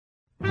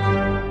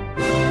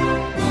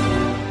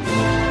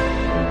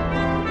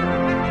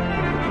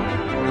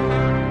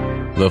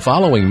The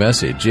following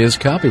message is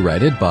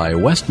copyrighted by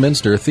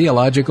Westminster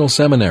Theological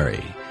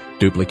Seminary.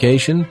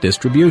 Duplication,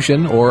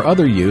 distribution, or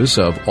other use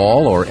of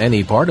all or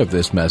any part of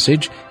this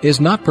message is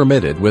not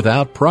permitted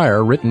without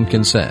prior written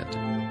consent.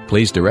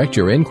 Please direct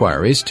your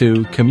inquiries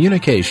to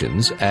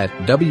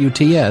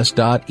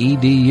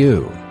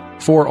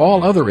communications@wts.edu. For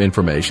all other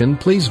information,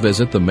 please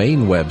visit the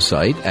main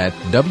website at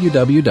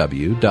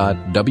www.wts.edu.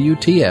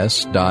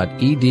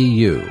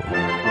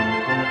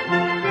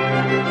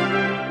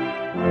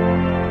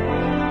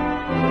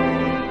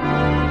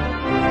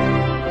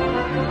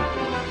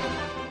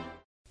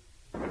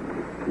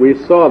 We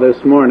saw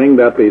this morning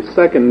that the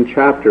second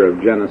chapter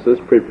of Genesis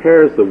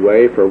prepares the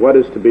way for what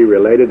is to be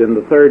related in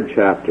the third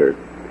chapter.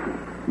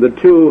 The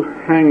two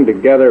hang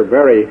together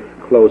very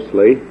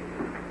closely.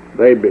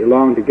 They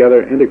belong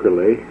together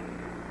integrally.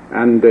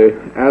 And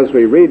as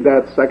we read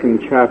that second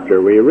chapter,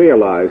 we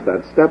realize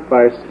that step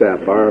by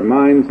step our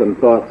minds and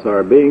thoughts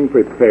are being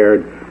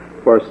prepared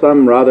for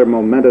some rather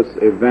momentous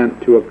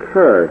event to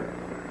occur.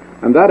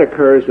 And that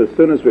occurs as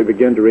soon as we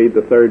begin to read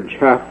the third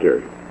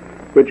chapter,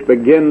 which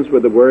begins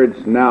with the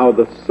words, "Now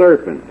the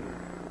serpent."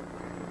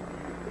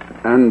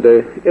 And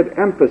it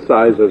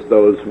emphasizes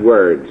those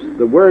words.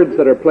 The words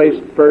that are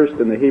placed first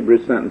in the Hebrew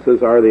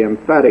sentences are the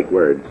emphatic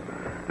words.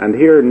 And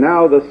here,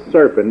 "Now the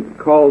serpent"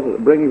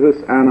 brings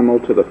this animal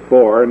to the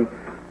fore and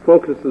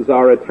focuses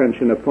our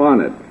attention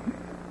upon it.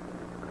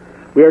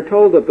 We are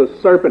told that the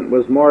serpent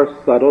was more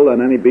subtle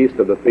than any beast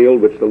of the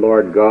field which the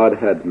Lord God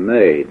had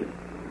made.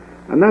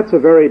 And that's a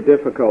very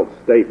difficult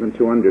statement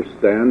to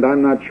understand.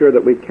 I'm not sure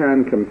that we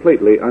can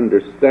completely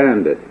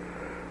understand it.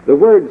 The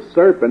word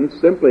serpent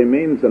simply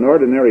means an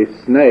ordinary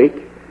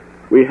snake.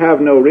 We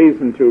have no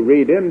reason to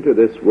read into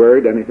this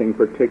word anything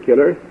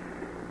particular.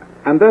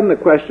 And then the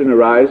question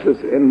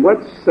arises, in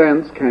what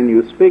sense can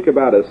you speak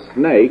about a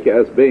snake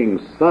as being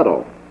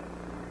subtle?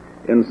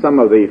 In some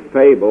of the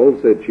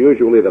fables, it's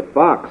usually the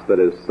fox that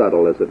is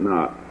subtle, is it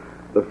not?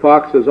 The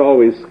fox is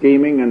always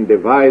scheming and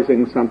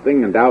devising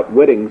something and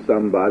outwitting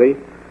somebody,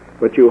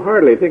 but you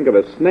hardly think of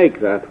a snake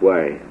that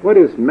way. What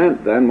is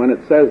meant then when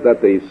it says that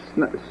the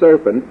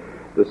serpent,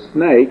 the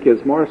snake,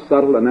 is more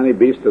subtle than any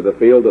beast of the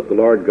field that the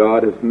Lord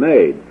God has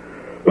made?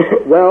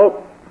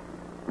 Well,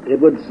 it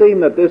would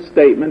seem that this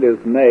statement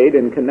is made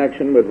in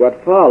connection with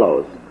what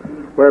follows,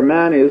 where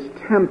man is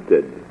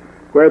tempted,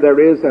 where there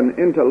is an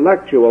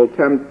intellectual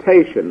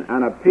temptation,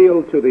 an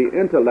appeal to the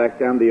intellect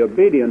and the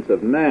obedience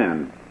of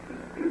man.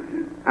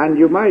 And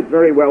you might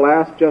very well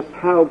ask, just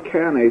how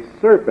can a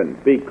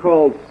serpent be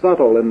called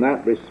subtle in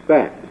that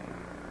respect?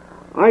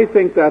 I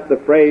think that the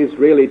phrase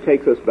really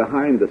takes us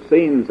behind the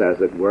scenes, as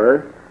it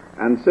were,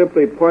 and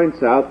simply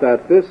points out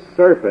that this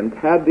serpent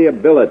had the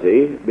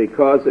ability,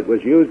 because it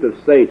was used of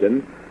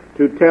Satan,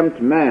 to tempt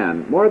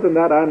man. More than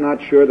that, I'm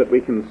not sure that we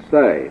can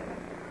say.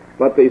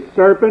 But the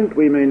serpent,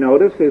 we may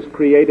notice, is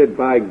created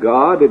by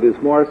God. It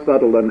is more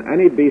subtle than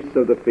any beast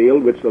of the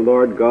field which the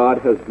Lord God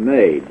has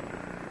made.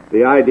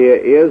 The idea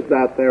is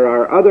that there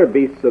are other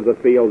beasts of the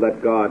field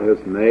that God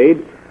has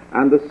made,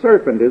 and the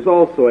serpent is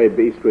also a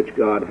beast which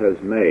God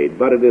has made,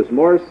 but it is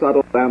more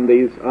subtle than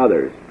these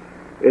others.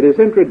 It is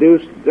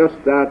introduced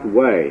just that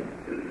way.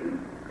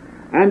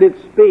 And it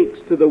speaks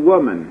to the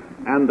woman,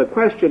 and the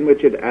question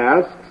which it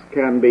asks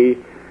can be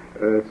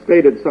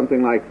stated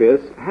something like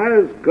this: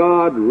 has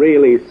God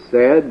really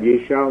said, "Ye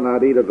shall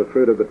not eat of the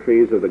fruit of the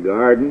trees of the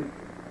garden"?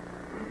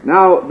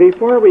 Now,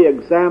 before we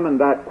examine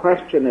that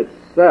question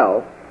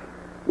itself,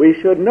 we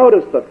should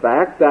notice the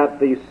fact that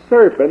the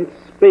serpent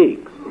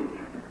speaks.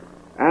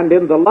 And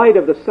in the light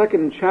of the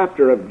second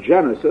chapter of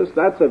Genesis,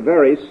 that's a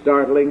very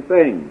startling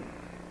thing.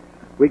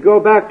 We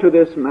go back to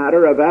this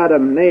matter of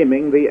Adam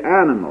naming the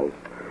animals.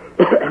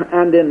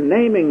 And in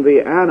naming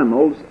the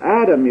animals,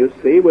 Adam, you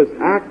see, was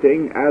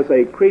acting as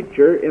a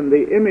creature in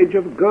the image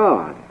of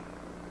God.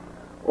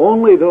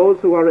 Only those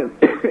who are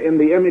in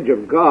the image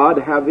of God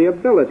have the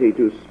ability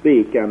to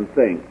speak and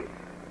think.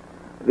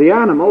 The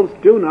animals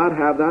do not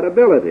have that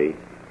ability.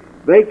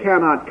 They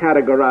cannot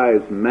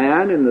categorize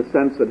man in the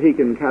sense that he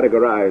can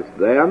categorize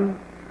them.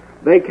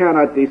 They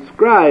cannot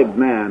describe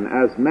man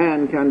as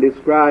man can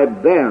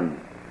describe them.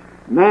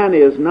 Man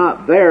is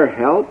not their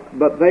help,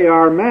 but they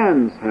are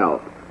man's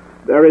help.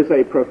 There is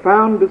a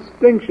profound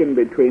distinction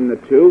between the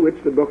two,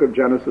 which the book of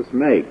Genesis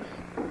makes.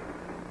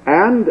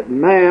 And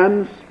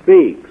man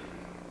speaks,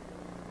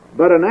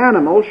 but an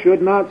animal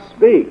should not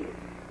speak.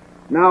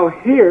 Now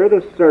here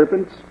the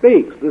serpent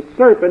speaks. The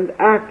serpent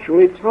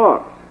actually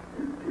talks.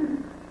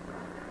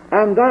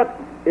 And that,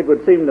 it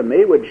would seem to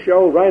me, would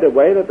show right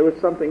away that there was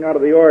something out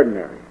of the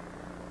ordinary.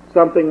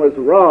 Something was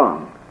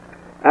wrong.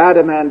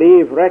 Adam and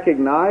Eve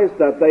recognized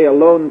that they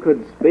alone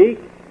could speak,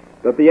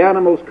 that the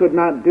animals could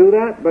not do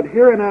that, but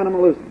here an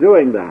animal is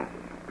doing that.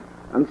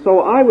 And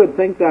so I would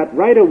think that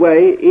right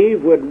away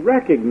Eve would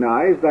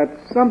recognize that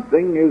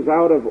something is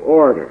out of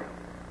order.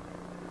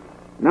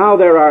 Now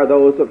there are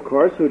those, of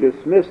course, who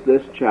dismiss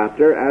this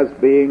chapter as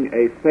being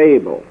a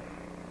fable.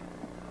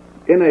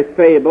 In a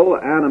fable,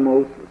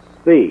 animals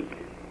speak.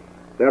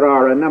 There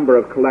are a number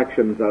of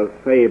collections of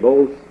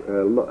fables.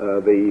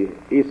 The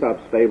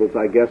Aesop's Fables,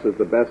 I guess, is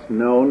the best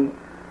known.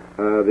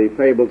 The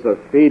fables of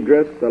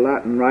Phaedrus, the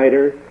Latin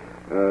writer,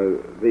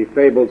 the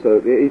fables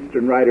of the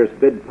Eastern writers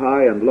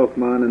Bidpai and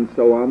Lokman and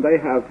so on. They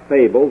have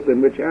fables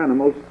in which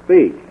animals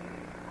speak.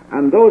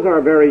 And those are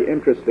very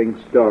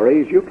interesting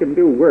stories. You can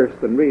do worse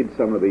than read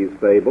some of these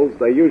fables.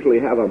 They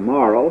usually have a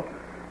moral,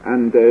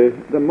 and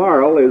the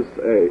moral is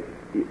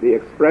the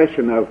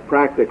expression of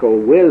practical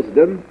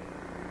wisdom.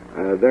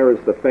 There is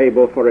the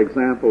fable, for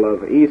example,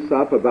 of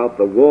Aesop about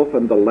the wolf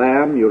and the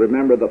lamb. You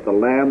remember that the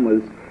lamb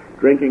was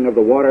drinking of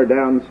the water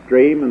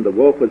downstream, and the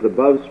wolf was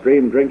above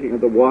stream drinking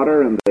of the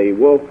water, and the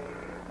wolf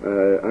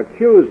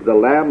accused the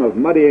lamb of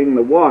muddying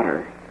the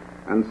water.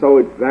 And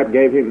so that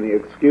gave him the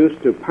excuse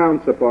to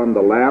pounce upon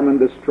the lamb and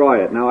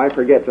destroy it. Now, I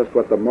forget just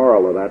what the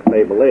moral of that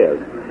fable is.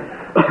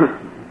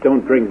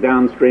 Don't drink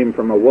downstream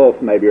from a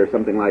wolf, maybe, or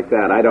something like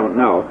that. I don't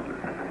know.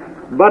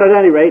 But at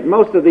any rate,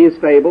 most of these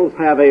fables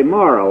have a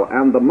moral,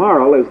 and the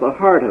moral is the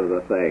heart of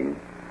the thing.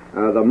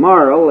 The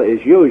moral is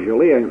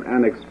usually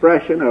an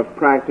expression of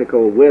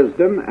practical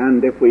wisdom,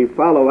 and if we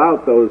follow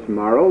out those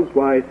morals,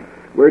 why,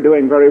 we're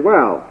doing very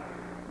well.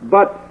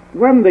 But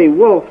when the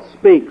wolf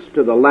speaks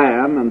to the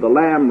lamb and the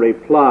lamb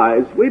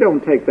replies, we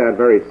don't take that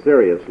very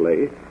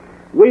seriously.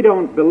 We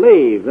don't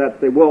believe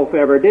that the wolf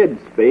ever did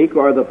speak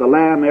or that the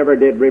lamb ever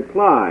did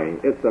reply.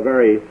 It's a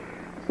very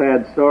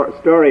sad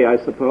story,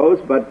 I suppose,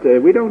 but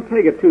we don't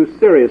take it too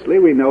seriously.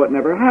 We know it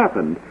never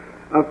happened.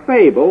 A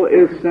fable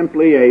is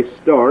simply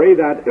a story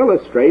that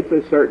illustrates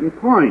a certain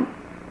point.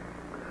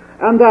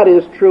 And that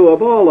is true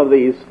of all of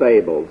these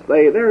fables.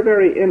 They're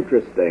very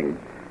interesting.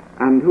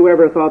 And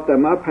whoever thought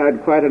them up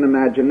had quite an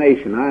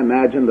imagination. I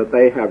imagine that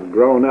they have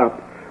grown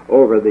up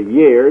over the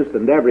years,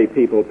 and every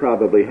people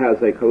probably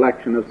has a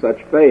collection of such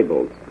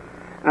fables.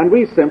 And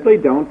we simply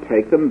don't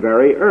take them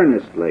very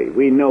earnestly.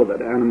 We know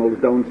that animals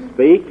don't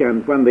speak,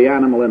 and when the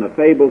animal in a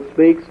fable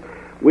speaks,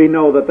 we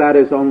know that that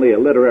is only a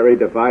literary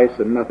device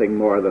and nothing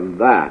more than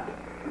that.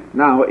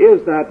 Now,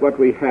 is that what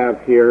we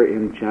have here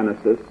in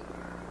Genesis?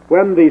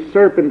 When the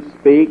serpent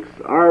speaks,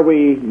 are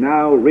we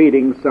now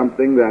reading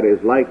something that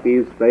is like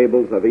these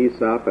fables of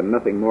Aesop and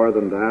nothing more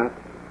than that?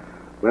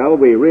 Well,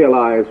 we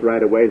realize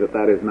right away that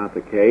that is not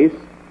the case.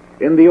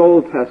 In the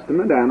Old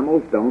Testament,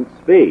 animals don't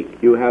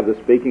speak. You have the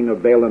speaking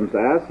of Balaam's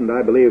ass, and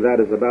I believe that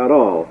is about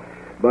all.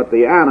 But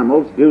the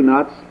animals do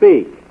not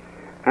speak.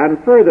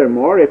 And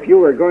furthermore, if you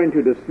were going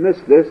to dismiss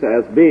this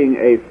as being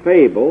a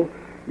fable,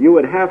 you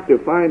would have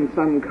to find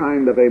some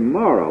kind of a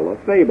moral.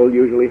 A fable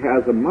usually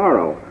has a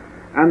moral.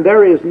 And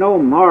there is no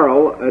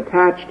moral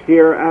attached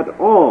here at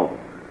all.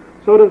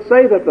 So to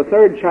say that the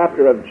 3rd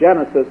chapter of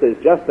Genesis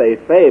is just a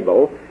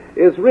fable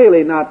is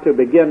really not to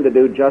begin to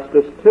do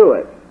justice to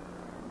it.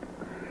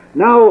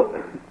 Now,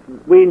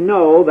 we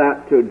know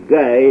that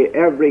today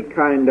every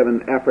kind of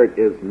an effort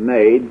is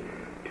made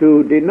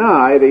to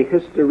deny the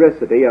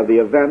historicity of the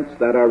events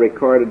that are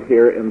recorded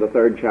here in the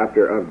 3rd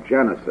chapter of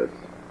Genesis.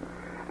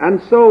 And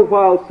so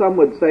while some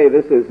would say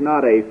this is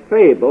not a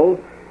fable,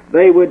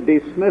 they would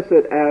dismiss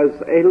it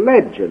as a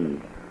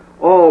legend.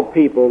 All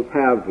peoples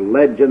have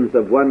legends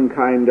of one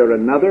kind or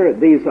another.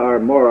 These are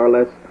more or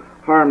less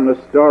harmless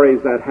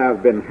stories that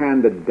have been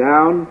handed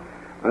down.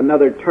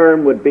 Another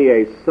term would be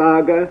a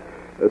saga.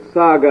 A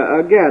saga,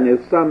 again,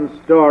 is some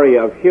story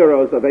of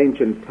heroes of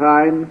ancient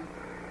times,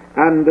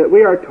 and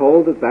we are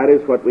told that that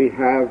is what we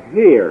have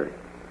here.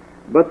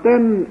 But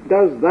then,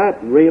 does that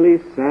really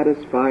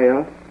satisfy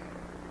us?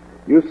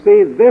 You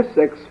see, this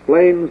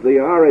explains the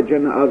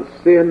origin of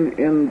sin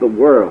in the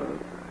world.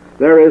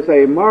 There is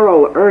a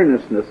moral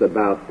earnestness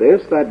about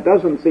this that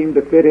doesn't seem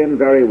to fit in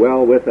very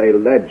well with a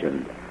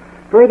legend.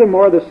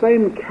 Furthermore, the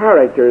same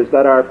characters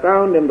that are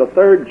found in the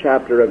 3rd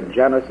chapter of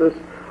Genesis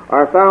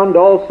are found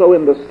also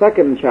in the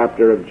 2nd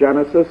chapter of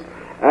Genesis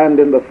and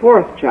in the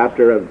 4th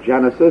chapter of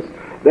Genesis.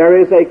 There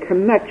is a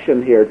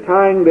connection here,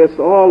 tying this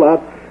all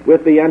up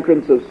with the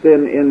entrance of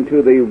sin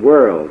into the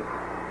world.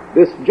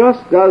 This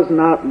just does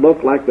not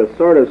look like the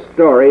sort of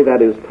story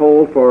that is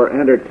told for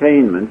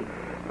entertainment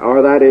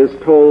or that is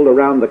told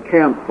around the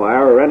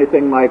campfire or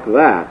anything like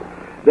that.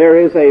 There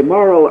is a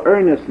moral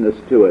earnestness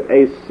to it,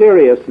 a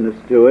seriousness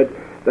to it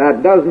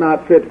that does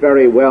not fit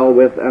very well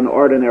with an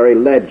ordinary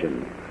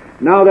legend.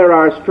 Now, there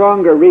are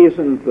stronger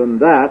reasons than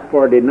that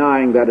for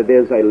denying that it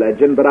is a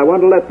legend, but I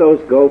want to let those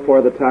go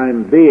for the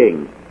time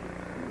being.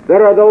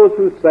 There are those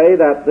who say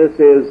that this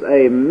is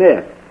a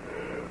myth.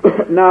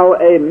 Now,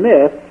 a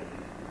myth,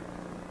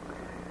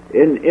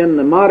 in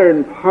the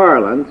modern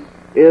parlance,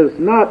 is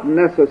not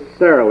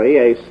necessarily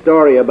a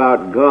story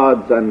about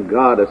gods and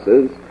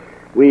goddesses.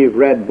 We've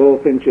read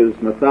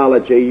Bulfinch's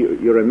mythology.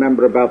 You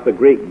remember about the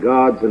Greek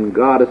gods and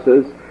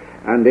goddesses,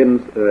 and in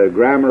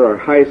grammar or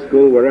high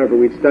school, wherever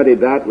we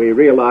studied that, we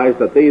realized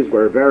that these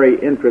were very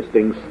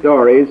interesting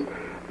stories,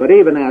 but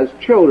even as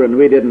children,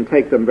 we didn't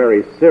take them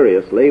very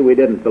seriously. We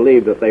didn't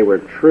believe that they were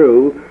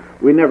true.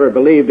 We never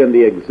believed in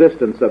the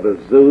existence of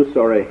a Zeus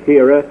or a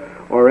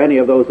Hera or any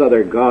of those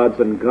other gods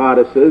and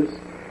goddesses.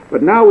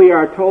 But now we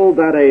are told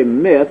that a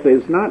myth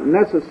is not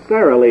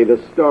necessarily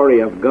the story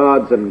of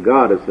gods and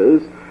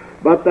goddesses,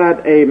 but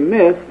that a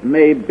myth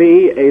may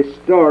be a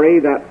story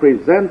that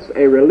presents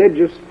a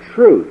religious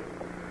truth,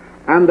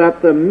 and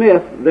that the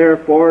myth,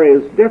 therefore,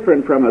 is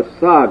different from a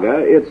saga.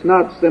 It's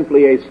not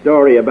simply a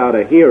story about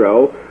a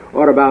hero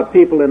or about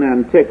people in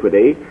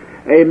antiquity.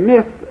 A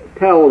myth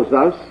tells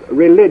us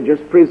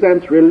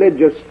presents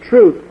religious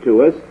truth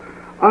to us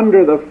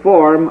under the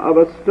form of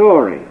a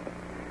story.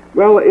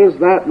 Well, is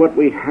that what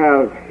we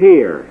have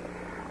here?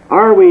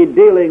 Are we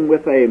dealing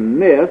with a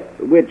myth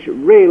which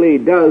really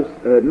does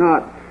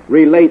not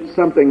relate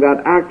something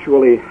that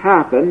actually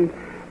happened,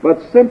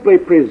 but simply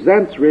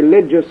presents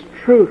religious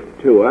truth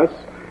to us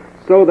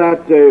so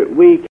that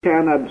we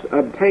can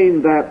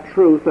obtain that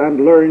truth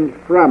and learn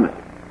from it?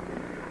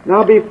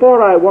 Now,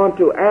 before I want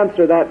to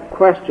answer that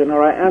question,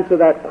 or I answer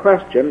that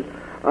question,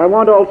 I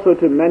want also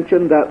to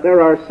mention that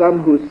there are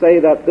some who say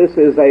that this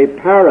is a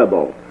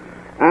parable.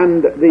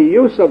 And the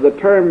use of the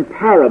term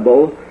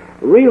parable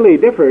really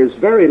differs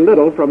very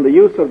little from the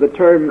use of the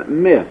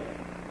term myth.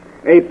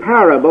 A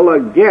parable,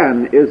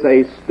 again, is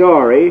a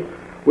story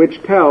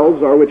which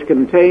tells or which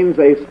contains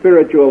a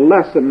spiritual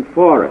lesson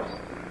for us.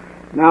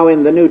 Now,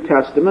 in the New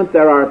Testament,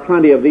 there are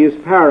plenty of these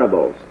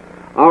parables.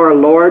 Our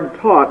Lord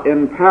taught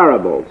in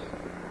parables.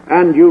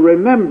 And you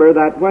remember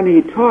that when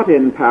he taught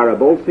in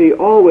parables, he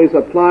always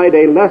applied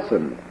a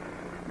lesson.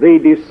 The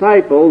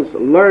disciples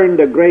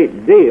learned a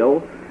great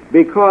deal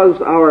because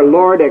our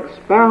Lord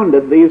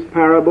expounded these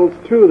parables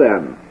to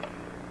them.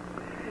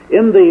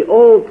 In the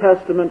Old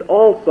Testament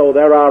also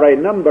there are a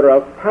number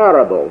of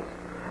parables,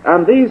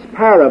 and these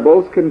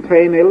parables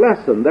contain a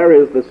lesson. There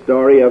is the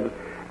story of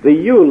the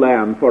ewe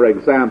lamb, for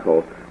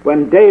example.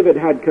 When David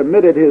had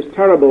committed his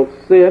terrible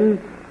sin,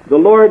 the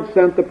Lord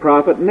sent the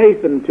prophet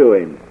Nathan to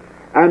him.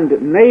 And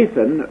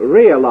Nathan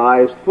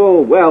realized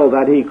full well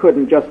that he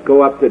couldn't just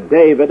go up to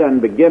David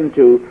and begin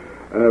to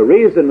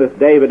reason with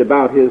David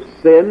about his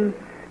sin.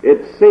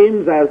 It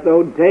seems as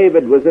though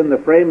David was in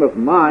the frame of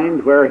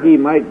mind where he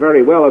might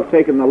very well have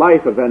taken the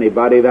life of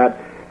anybody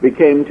that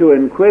became too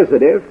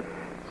inquisitive.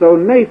 So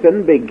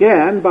Nathan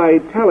began by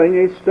telling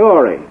a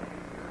story,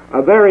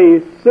 a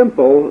very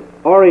simple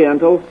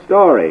Oriental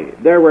story.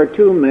 There were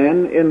two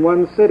men in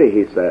one city,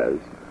 he says,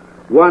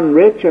 one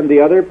rich and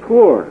the other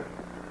poor.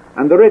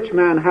 And the rich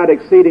man had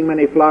exceeding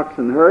many flocks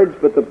and herds,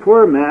 but the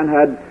poor man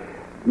had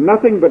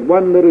nothing but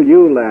one little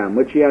ewe lamb,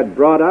 which he had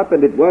brought up,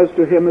 and it was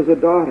to him as a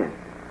daughter.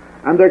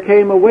 And there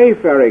came a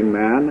wayfaring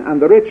man,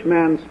 and the rich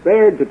man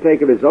spared to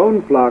take of his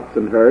own flocks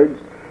and herds,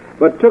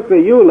 but took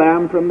the ewe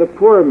lamb from the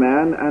poor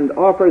man and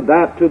offered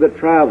that to the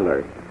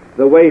traveler,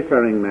 the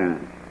wayfaring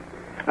man.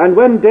 And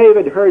when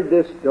David heard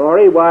this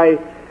story, why,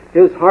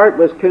 his heart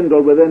was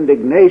kindled with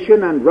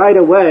indignation, and right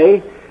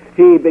away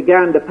he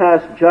began to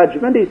pass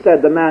judgment. He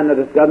said, the man that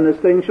hath done this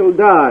thing shall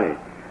die,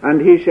 and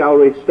he shall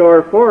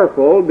restore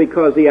fourfold,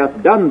 because he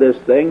hath done this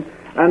thing,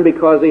 and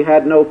because he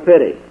had no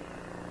pity.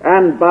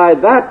 And by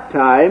that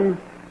time,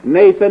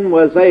 Nathan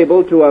was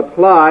able to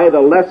apply the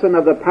lesson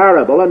of the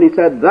parable, and he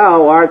said,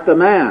 thou art the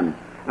man.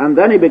 And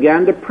then he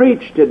began to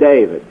preach to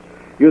David.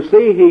 You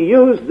see, he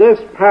used this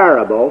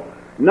parable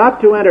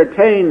not to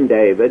entertain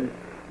David,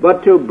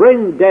 but to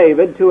bring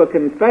David to a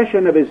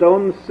confession of his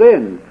own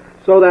sin,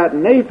 so that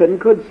Nathan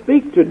could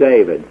speak to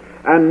David,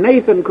 and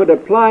Nathan could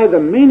apply the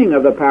meaning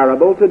of the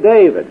parable to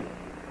David.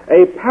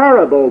 A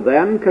parable,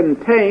 then,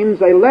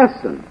 contains a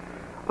lesson.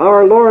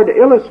 Our Lord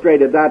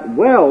illustrated that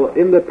well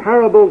in the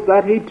parables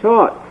that he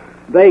taught.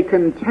 They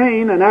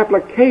contain an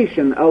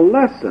application, a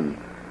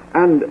lesson,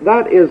 and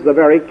that is the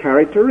very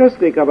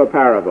characteristic of a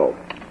parable.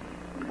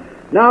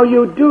 Now,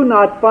 you do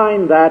not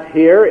find that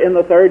here in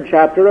the 3rd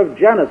chapter of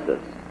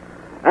Genesis.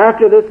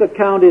 After this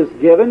account is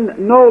given,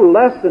 no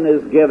lesson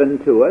is given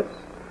to us.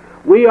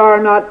 We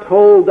are not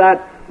told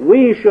that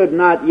we should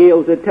not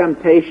yield to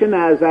temptation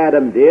as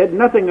Adam did.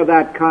 Nothing of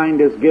that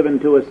kind is given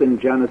to us in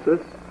Genesis.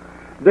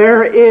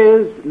 There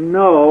is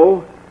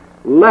no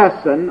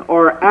lesson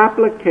or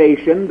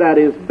application that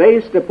is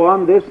based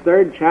upon this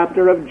 3rd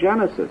chapter of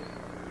Genesis.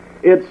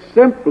 It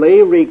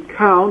simply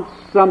recounts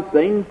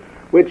something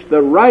which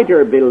the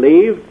writer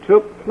believed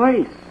took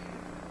place.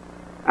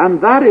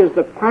 And that is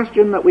the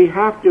question that we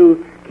have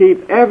to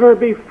keep ever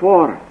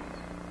before us.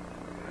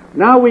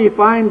 Now we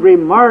find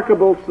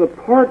remarkable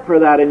support for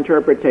that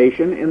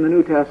interpretation in the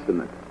New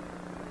Testament.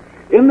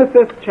 In the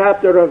 5th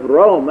chapter of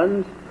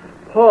Romans,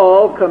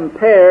 Paul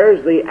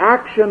compares the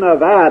action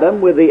of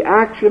Adam with the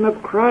action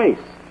of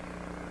Christ.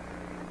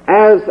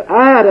 As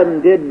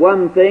Adam did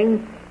one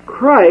thing,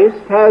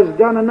 Christ has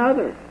done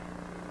another.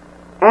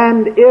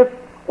 And if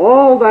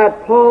all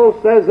that Paul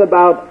says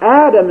about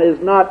Adam is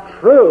not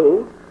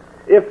true,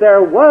 if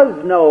there was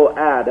no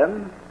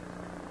Adam,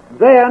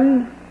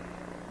 then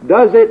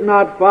does it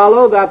not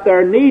follow that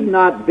there need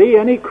not be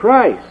any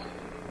Christ?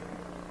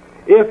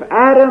 If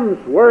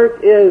Adam's work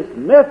is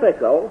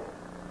mythical,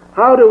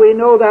 how do we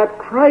know that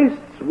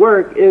Christ's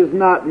work is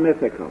not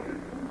mythical?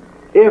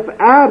 If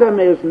Adam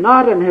is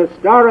not an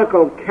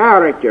historical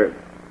character,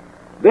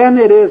 then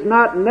it is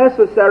not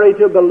necessary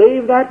to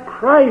believe that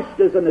Christ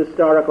is an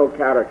historical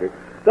character.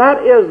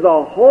 That is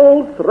the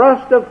whole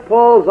thrust of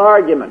Paul's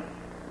argument.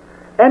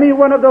 Any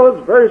one of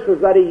those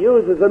verses that he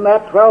uses in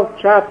that 12th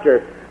chapter,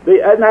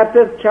 in that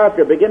 5th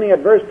chapter, beginning at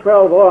verse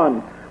 12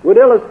 on, would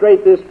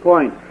illustrate this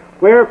point.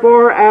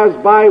 Wherefore, as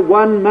by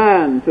one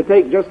man, to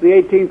take just the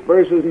 18th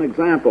verse as an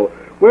example,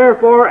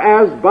 wherefore,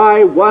 as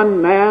by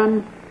one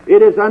man,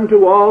 it is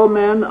unto all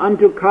men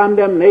unto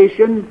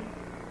condemnation.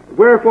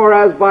 Wherefore,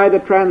 as by the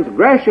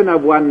transgression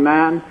of one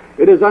man,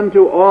 it is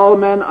unto all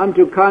men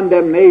unto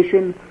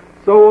condemnation,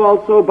 so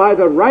also by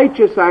the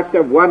righteous act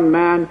of one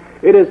man,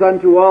 it is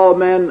unto all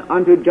men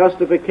unto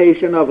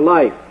justification of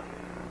life.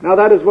 Now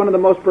that is one of the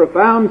most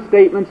profound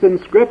statements in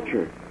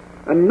Scripture.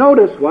 And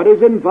notice what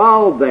is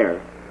involved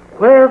there.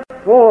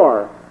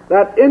 Wherefore,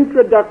 that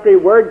introductory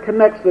word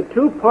connects the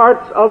two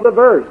parts of the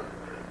verse.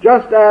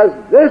 Just as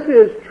this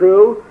is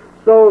true,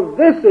 so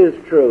this is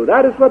true.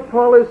 That is what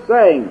Paul is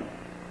saying.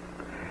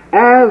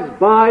 As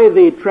by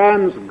the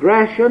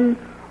transgression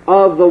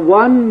of the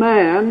one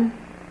man,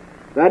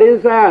 that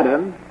is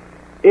Adam,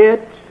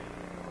 it,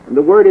 and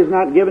the word is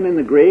not given in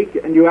the Greek,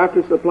 and you have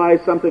to supply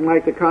something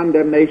like the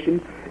condemnation,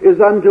 is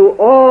unto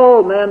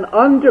all men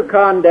unto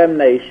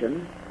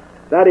condemnation.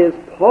 That is,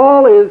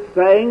 Paul is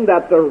saying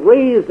that the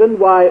reason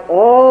why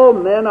all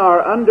men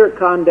are under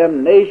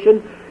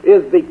condemnation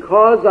is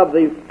because of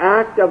the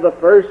act of the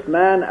first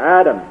man,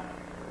 Adam.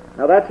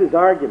 Now that's his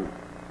argument.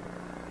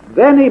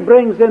 Then he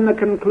brings in the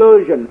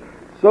conclusion,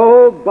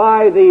 so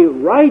by the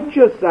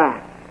righteous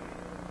act,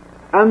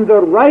 and the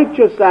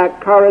righteous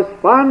act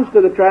corresponds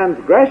to the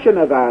transgression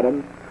of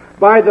Adam,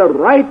 by the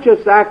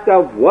righteous act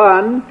of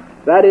one,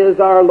 that is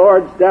our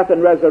Lord's death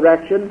and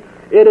resurrection,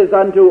 it is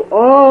unto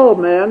all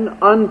men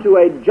unto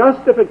a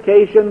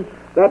justification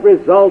that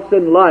results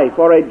in life,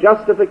 or a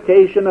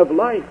justification of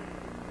life.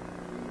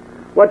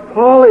 What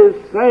Paul is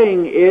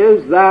saying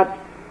is that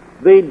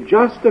the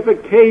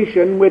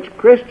justification which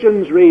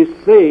Christians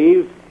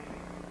receive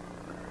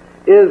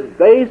is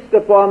based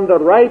upon the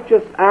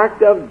righteous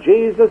act of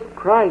Jesus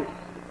Christ.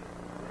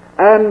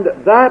 And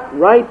that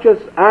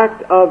righteous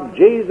act of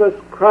Jesus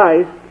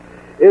Christ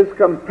is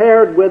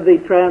compared with the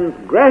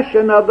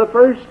transgression of the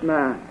first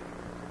man.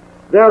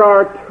 There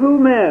are two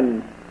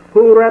men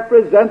who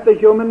represent the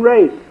human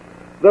race.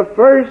 The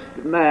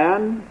first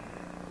man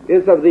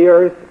is of the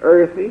earth,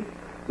 earthy.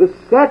 The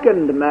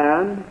second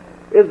man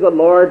is the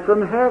Lord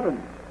from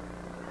heaven.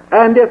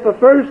 And if the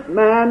first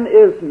man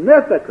is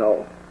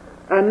mythical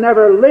and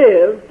never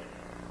lived,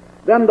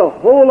 then the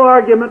whole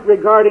argument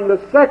regarding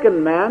the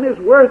second man is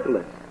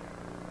worthless.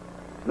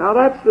 Now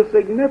that's the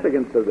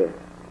significance of this.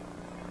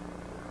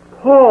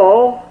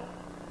 Paul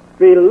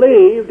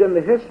believed in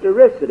the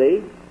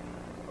historicity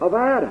of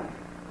Adam.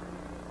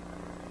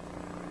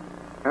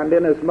 And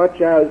inasmuch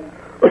as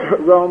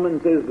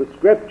Romans is the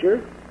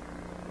Scripture,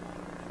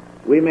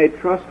 we may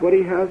trust what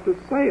he has to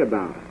say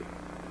about it.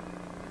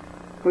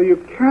 So you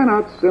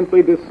cannot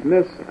simply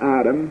dismiss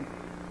Adam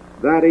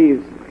that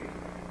easily.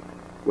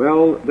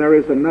 Well, there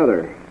is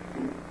another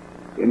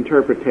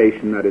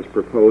interpretation that is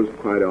proposed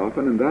quite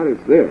often, and that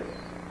is this.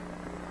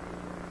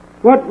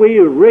 What we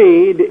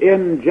read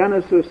in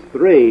Genesis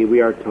 3,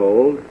 we are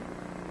told,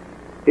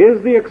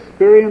 is the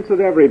experience of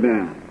every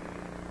man.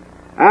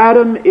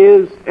 Adam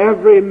is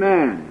every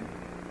man,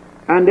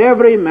 and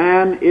every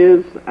man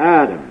is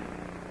Adam.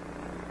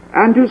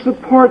 And to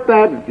support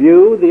that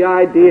view, the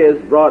idea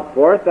is brought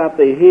forth that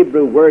the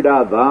Hebrew word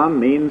Adam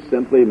means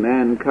simply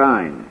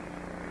mankind.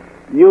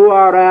 You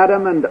are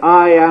Adam, and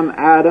I am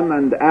Adam,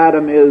 and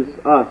Adam is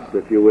us,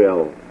 if you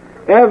will.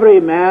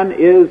 Every man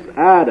is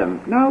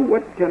Adam. Now,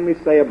 what can we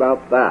say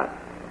about that?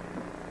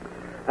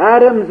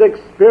 Adam's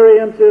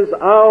experience is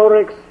our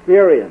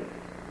experience.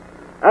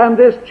 And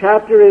this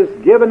chapter is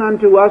given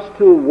unto us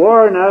to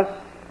warn us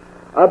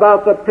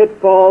about the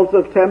pitfalls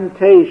of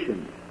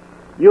temptation.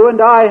 You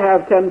and I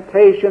have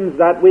temptations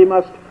that we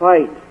must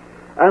fight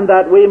and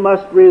that we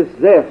must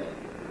resist.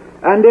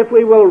 And if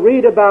we will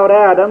read about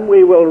Adam,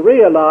 we will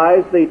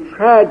realize the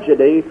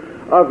tragedy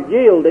of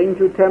yielding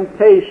to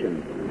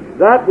temptation.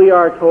 That, we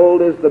are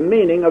told, is the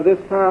meaning of this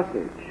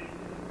passage.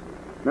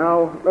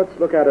 Now, let's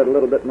look at it a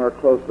little bit more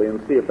closely and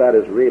see if that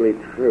is really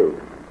true.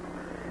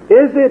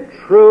 Is it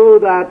true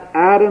that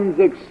Adam's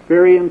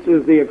experience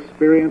is the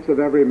experience of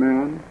every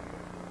man?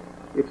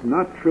 It's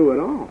not true at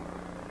all.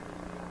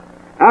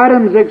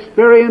 Adam's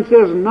experience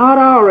is not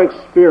our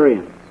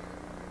experience.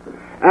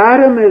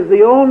 Adam is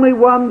the only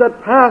one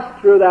that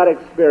passed through that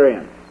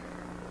experience.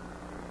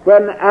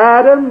 When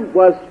Adam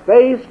was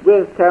faced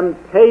with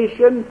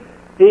temptation,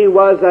 he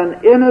was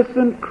an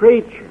innocent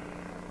creature.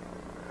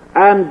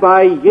 And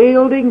by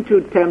yielding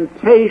to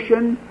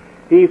temptation,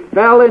 he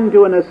fell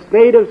into an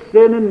estate of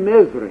sin and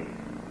misery.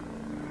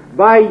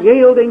 By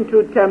yielding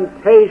to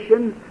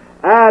temptation,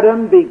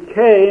 Adam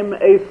became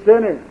a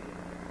sinner.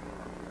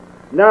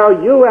 Now,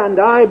 you and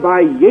I,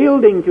 by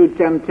yielding to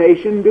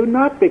temptation, do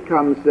not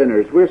become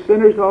sinners. We're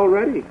sinners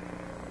already.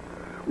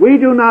 We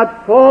do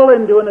not fall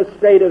into an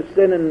estate of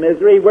sin and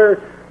misery.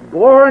 We're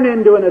born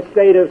into an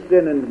estate of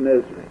sin and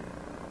misery.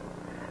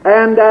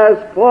 And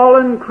as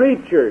fallen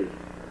creatures,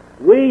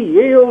 we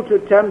yield to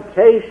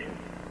temptation.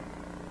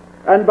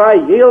 And by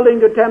yielding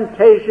to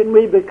temptation,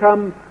 we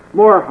become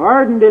more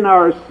hardened in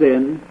our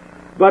sin,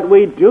 but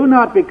we do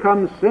not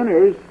become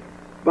sinners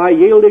by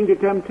yielding to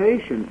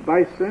temptation,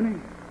 by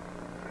sinning.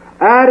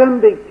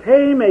 Adam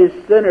became a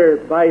sinner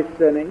by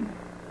sinning.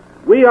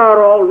 We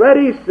are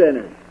already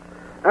sinners.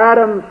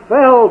 Adam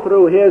fell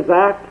through his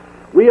act.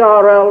 We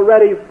are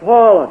already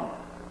fallen.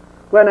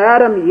 When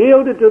Adam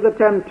yielded to the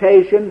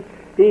temptation,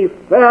 he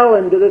fell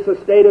into this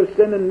estate of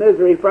sin and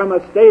misery from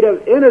a state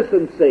of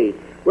innocency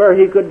where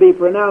he could be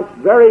pronounced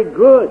very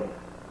good.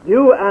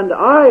 You and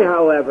I,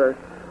 however,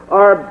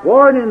 are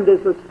born in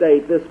this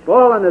estate, this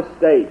fallen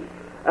estate,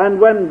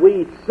 and when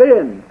we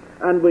sin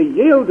and we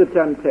yield to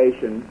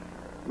temptation,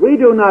 we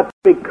do not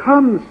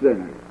become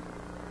sinners.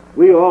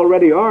 We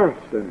already are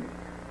sinners.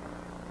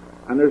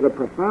 And there's a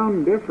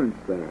profound difference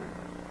there.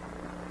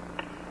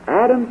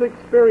 Adam's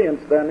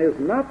experience, then, is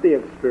not the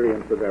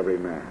experience of every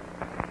man.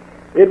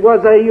 It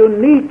was a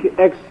unique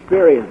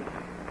experience.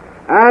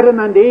 Adam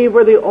and Eve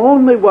were the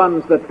only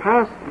ones that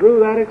passed through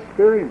that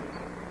experience.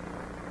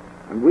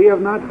 And we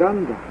have not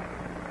done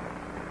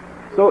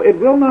that. So it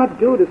will not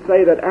do to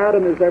say that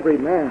Adam is every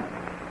man,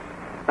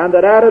 and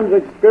that Adam's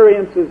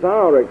experience is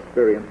our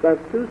experience.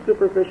 That's too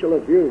superficial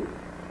a view.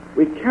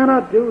 We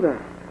cannot do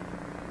that.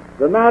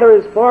 The matter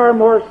is far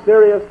more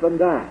serious than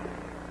that.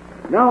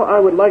 Now I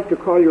would like to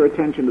call your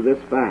attention to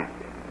this fact.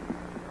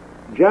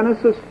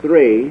 Genesis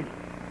 3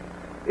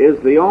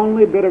 is the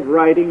only bit of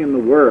writing in the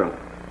world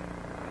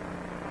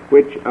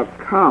which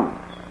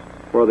accounts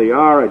for the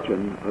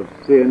origin of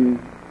sin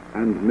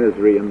and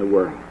misery in the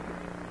world.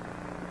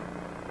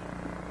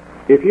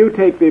 If you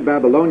take the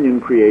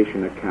Babylonian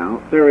creation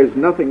account, there is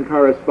nothing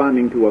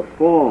corresponding to a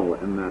fall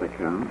in that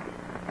account.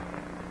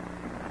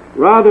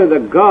 Rather,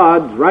 the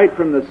gods, right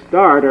from the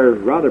start, are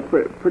rather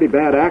pretty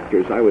bad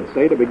actors, I would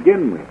say, to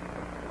begin with.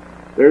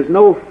 There's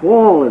no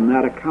fall in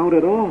that account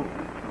at all,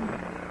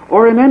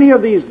 or in any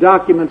of these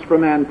documents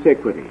from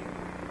antiquity.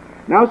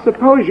 Now,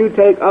 suppose you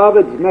take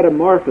Ovid's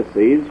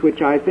Metamorphoses,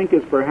 which I think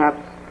is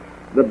perhaps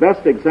the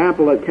best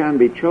example that can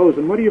be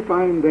chosen. What do you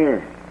find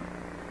there?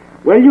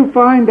 Well, you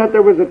find that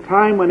there was a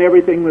time when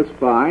everything was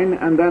fine,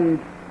 and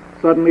then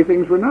suddenly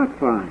things were not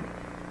fine.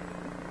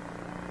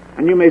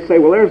 And you may say,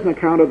 well, there's an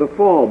account of the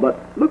fall, but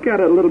look at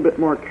it a little bit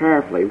more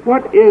carefully.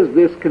 What is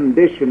this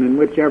condition in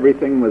which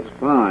everything was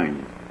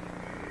fine?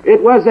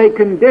 It was a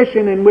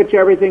condition in which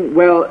everything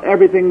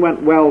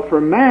went well for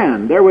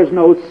man. There was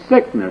no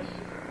sickness.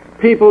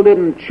 People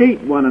didn't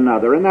cheat one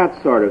another and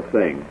that sort of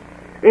thing.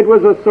 It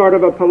was a sort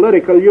of a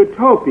political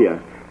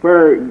utopia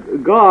where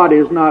God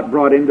is not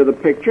brought into the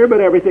picture,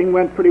 but everything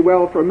went pretty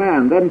well for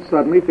man. Then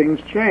suddenly things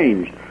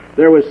changed.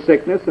 There was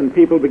sickness and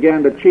people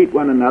began to cheat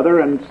one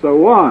another and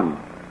so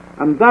on.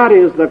 And that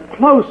is the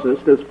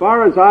closest, as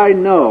far as I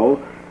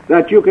know,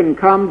 that you can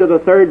come to the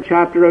 3rd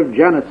chapter of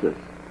Genesis.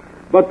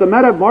 But the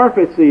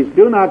Metamorphoses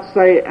do not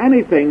say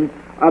anything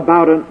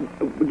about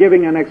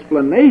giving an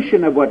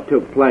explanation of what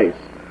took place.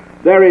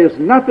 There is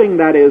nothing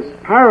that is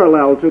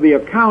parallel to the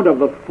account of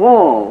the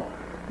fall,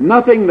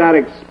 nothing that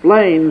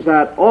explains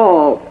at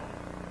all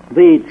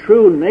the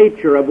true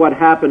nature of what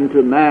happened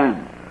to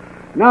man.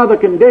 Now, the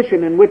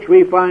condition in which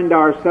we find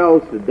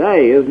ourselves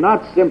today is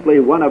not simply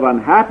one of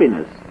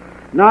unhappiness,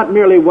 not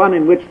merely one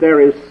in which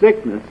there is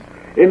sickness,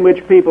 in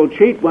which people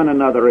cheat one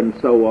another and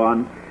so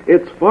on.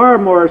 It's far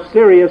more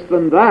serious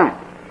than that.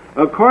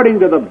 According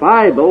to the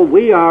Bible,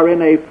 we are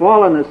in a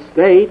fallen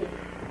estate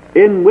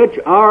in which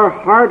our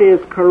heart is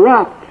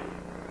corrupt.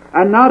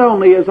 And not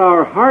only is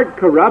our heart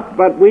corrupt,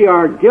 but we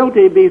are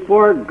guilty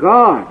before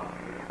God.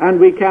 And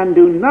we can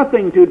do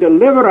nothing to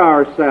deliver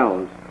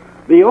ourselves.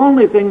 The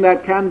only thing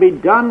that can be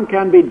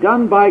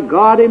done by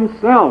God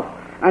Himself.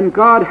 And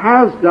God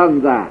has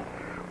done that.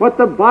 What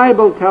the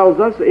Bible tells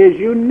us is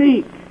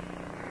unique.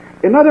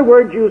 In other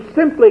words, you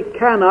simply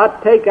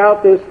cannot take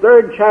out this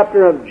 3rd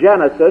chapter of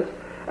Genesis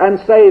and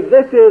say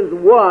this is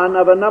one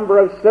of a number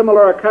of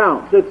similar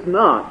accounts. It's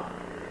not.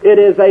 It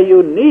is a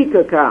unique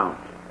account.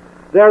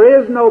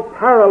 There is no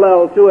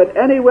parallel to it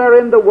anywhere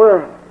in the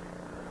world.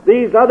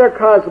 These other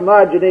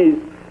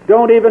cosmogonies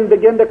don't even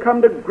begin to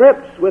come to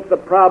grips with the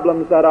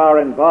problems that are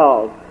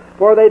involved,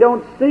 for they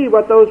don't see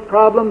what those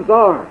problems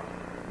are.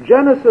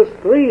 Genesis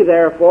 3,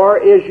 therefore,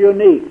 is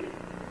unique.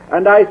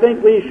 And I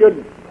think we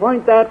should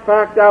point that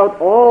fact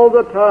out all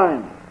the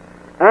time.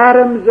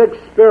 Adam's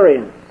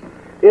experience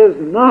is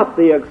not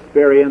the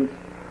experience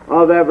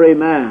of every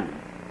man.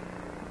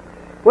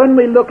 When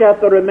we look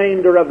at the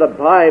remainder of the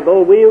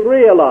Bible, we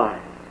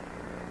realize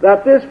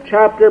that this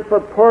chapter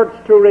purports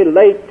to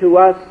relate to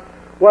us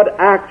what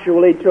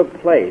actually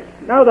took place.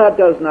 Now, that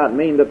does not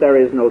mean that there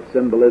is no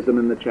symbolism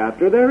in the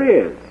chapter.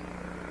 There is.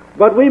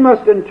 But we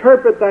must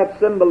interpret that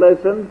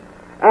symbolism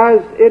as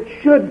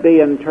it should be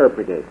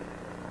interpreted,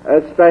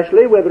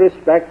 especially with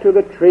respect to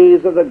the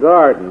trees of the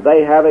garden.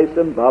 They have a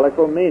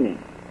symbolical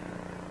meaning.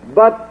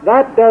 But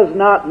that does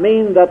not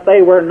mean that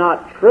they were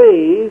not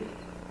trees,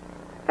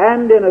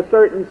 and in a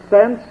certain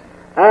sense,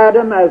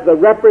 Adam, as the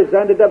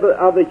representative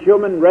of the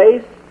human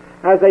race,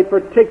 has a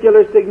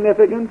particular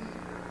significance,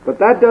 but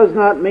that does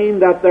not mean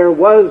that there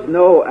was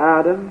no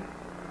Adam.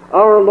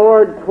 Our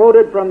Lord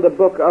quoted from the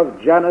book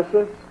of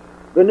Genesis.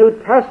 The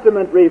New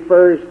Testament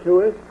refers to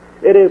it.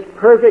 It is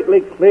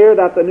perfectly clear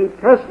that the New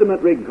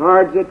Testament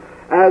regards it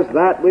as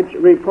that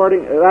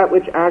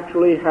which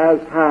actually has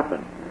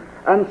happened.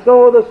 And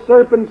so the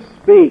serpent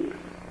speaks.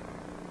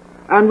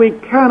 And we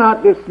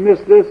cannot dismiss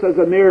this as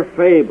a mere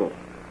fable.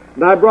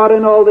 And I brought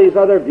in all these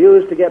other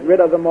views to get rid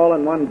of them all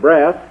in one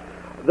breath.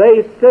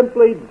 They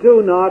simply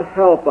do not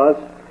help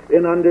us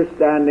in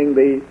understanding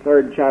the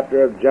 3rd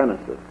chapter of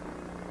Genesis.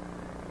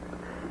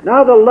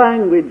 Now the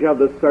language of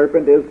the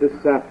serpent is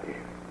deceptive.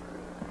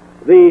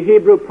 The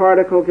Hebrew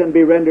particle can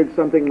be rendered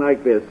something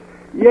like this: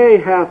 Yea,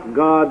 hath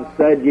God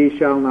said, ye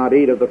shall not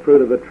eat of the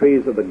fruit of the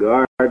trees of the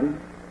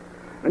garden?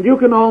 And you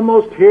can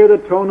almost hear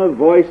the tone of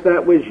voice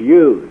that was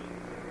used.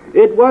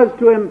 It was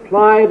to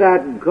imply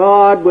that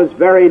God was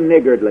very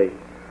niggardly.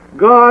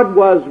 God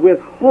was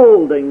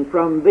withholding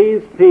from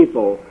these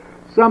people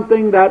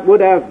something that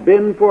would have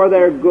been for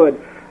their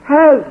good.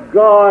 Has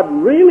God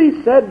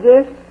really said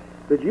this?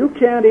 That you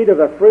can't eat of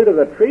the fruit of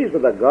the trees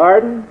of the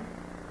garden?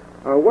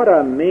 Oh, what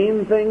a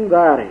mean thing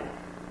that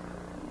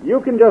is.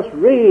 You can just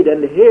read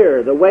and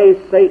hear the way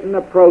Satan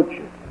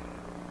approaches.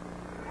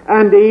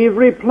 And Eve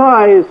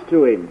replies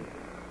to him.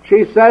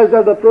 She says,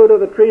 of the fruit of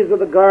the trees of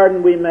the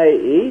garden we may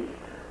eat,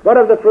 but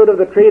of the fruit of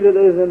the tree that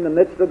is in the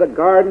midst of the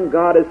garden,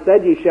 God has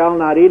said, ye shall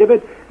not eat of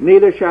it,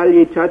 neither shall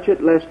ye touch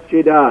it, lest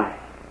ye die.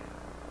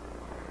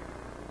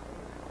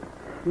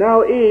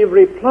 Now Eve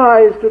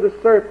replies to the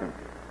serpent,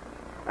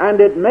 and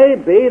it may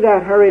be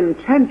that her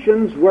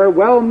intentions were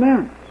well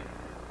meant,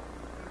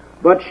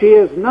 but she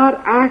is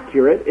not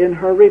accurate in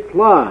her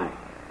reply.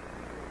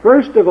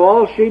 First of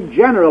all, she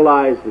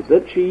generalizes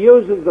it. She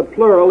uses the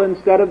plural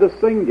instead of the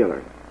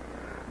singular.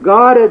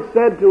 God had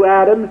said to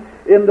Adam,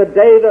 in the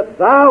day that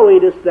thou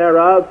eatest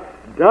thereof,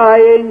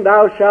 dying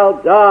thou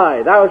shalt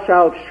die, thou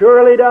shalt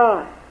surely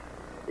die.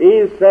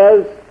 Eve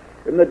says,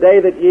 in the day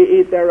that ye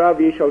eat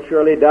thereof, ye shall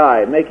surely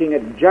die, making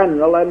it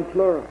general and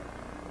plural.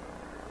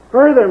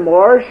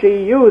 Furthermore,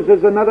 she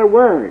uses another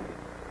word.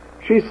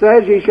 She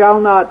says, ye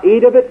shall not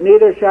eat of it,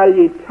 neither shall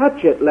ye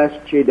touch it,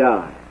 lest ye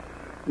die.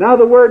 Now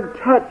the word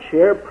touch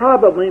here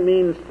probably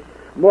means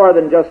more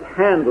than just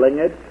handling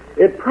it.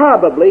 It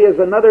probably is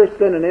another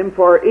synonym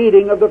for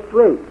eating of the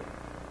fruit.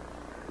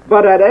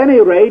 But at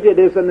any rate, it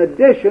is an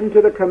addition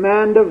to the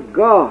command of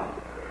God.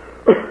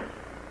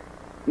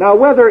 Now,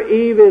 whether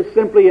Eve is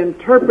simply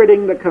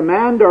interpreting the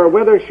command or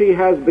whether she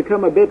has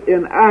become a bit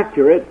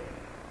inaccurate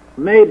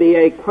may be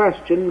a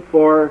question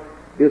for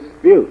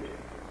dispute.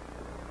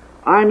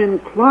 I'm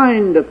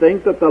inclined to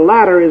think that the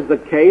latter is the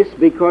case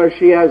because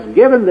she has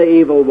given the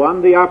evil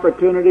one the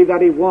opportunity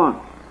that he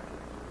wants.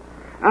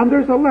 And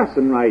there's a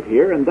lesson right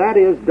here, and that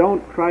is,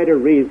 don't try to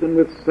reason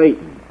with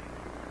Satan.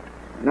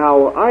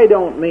 Now, I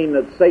don't mean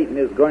that Satan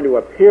is going to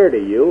appear to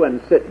you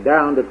and sit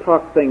down to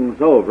talk things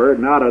over,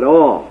 not at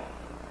all.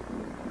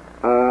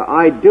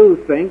 I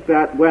do think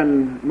that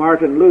when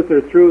Martin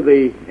Luther threw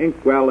the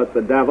inkwell at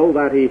the devil,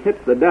 that he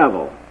hit the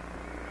devil.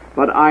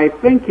 But I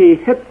think he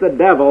hit the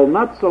devil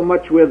not so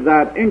much with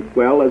that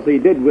inkwell as he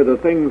did with the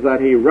things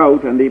that he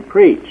wrote and he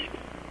preached.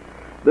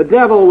 The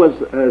devil was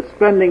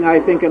spending,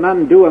 I think, an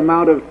undue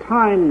amount of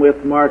time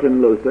with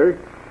Martin Luther,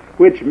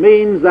 which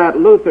means that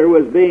Luther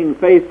was being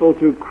faithful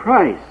to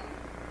Christ.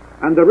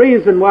 And the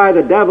reason why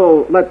the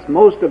devil lets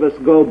most of us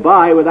go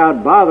by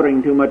without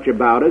bothering too much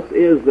about us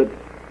is that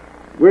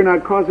we're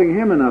not causing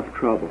him enough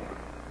trouble.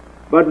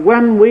 But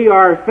when we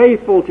are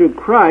faithful to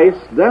Christ,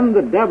 then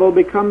the devil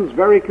becomes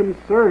very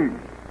concerned.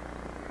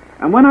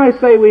 And when I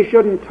say we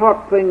shouldn't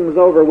talk things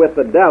over with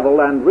the devil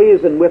and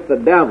reason with the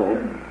devil,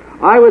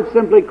 I would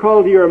simply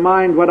call to your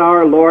mind what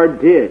our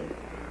Lord did.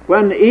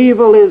 When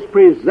evil is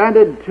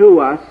presented to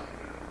us,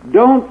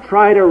 don't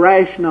try to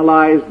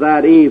rationalize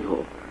that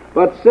evil,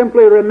 but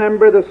simply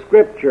remember the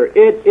Scripture.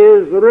 It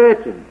is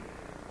written,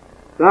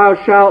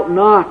 thou shalt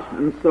not,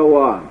 and so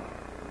on.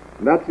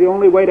 And that's the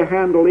only way to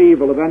handle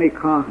evil of any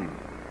kind,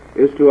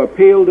 is to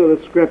appeal to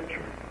the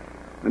Scripture.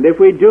 And if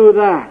we do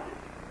that,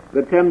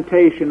 the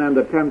temptation and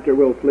the tempter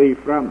will flee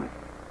from it.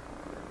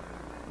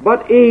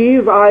 But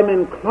Eve, I'm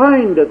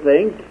inclined to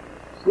think,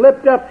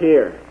 slipped up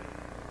here.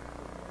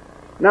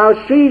 Now,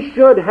 she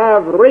should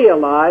have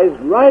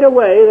realized right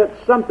away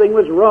that something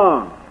was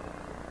wrong.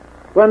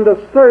 When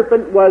the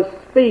serpent was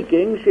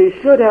speaking, she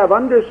should have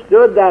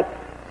understood that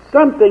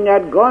something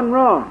had gone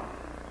wrong,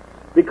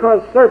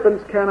 because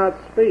serpents cannot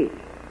speak.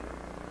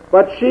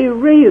 But she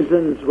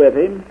reasons with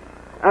him,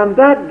 and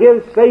that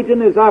gives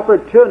Satan his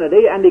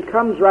opportunity, and he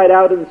comes right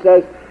out and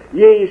says,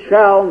 ye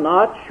shall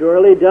not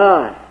surely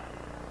die.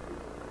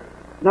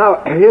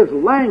 Now, his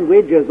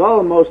language is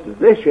almost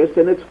vicious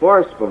in its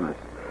forcefulness.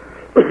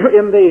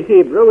 In the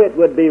Hebrew, it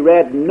would be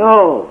read,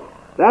 no.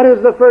 That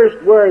is the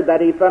first word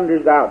that he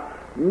thunders out.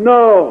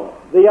 No.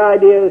 The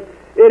idea is,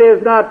 it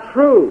is not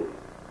true,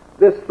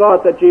 this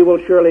thought that ye will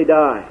surely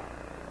die.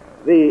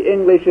 The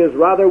English is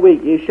rather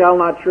weak. Ye shall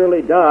not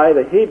surely die.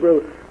 The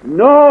Hebrew,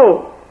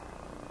 no,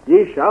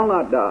 ye shall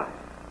not die.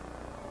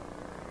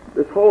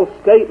 This whole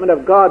statement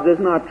of God's is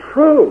not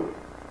true.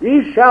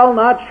 Ye shall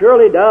not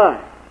surely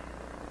die.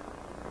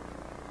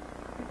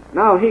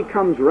 Now he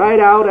comes right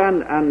out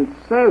and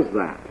says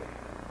that.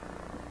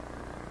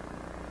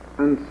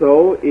 And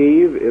so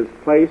Eve is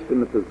placed in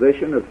the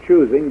position of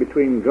choosing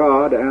between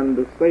God and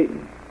the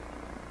Satan.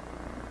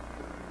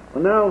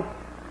 Well, now,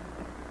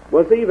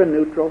 was Eve a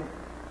neutral?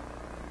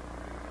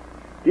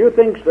 Do you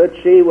think that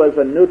she was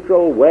a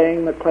neutral,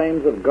 weighing the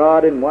claims of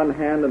God in one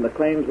hand and the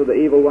claims of the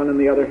evil one in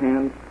the other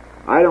hand?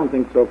 I don't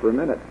think so for a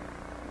minute.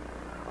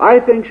 I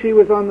think she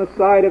was on the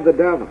side of the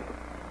devil,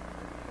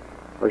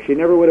 or she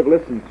never would have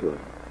listened to it.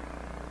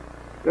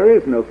 There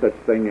is no such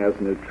thing as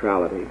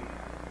neutrality.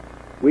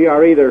 We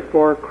are either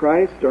for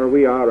Christ or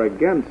we are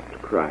against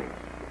Christ.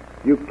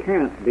 You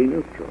can't be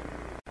neutral.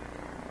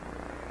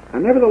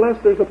 And nevertheless,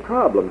 there's a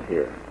problem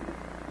here.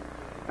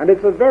 And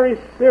it's a very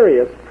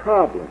serious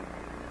problem.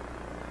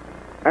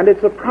 And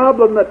it's a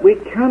problem that we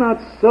cannot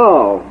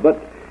solve, but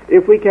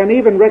if we can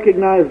even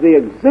recognize the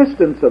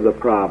existence of the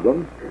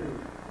problem,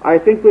 I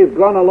think we've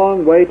gone a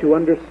long way to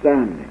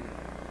understanding.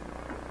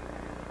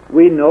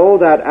 We know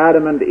that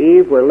Adam and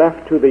Eve were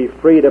left to the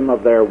freedom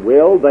of their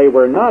will. They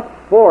were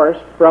not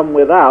forced from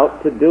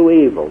without to do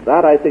evil.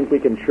 That I think we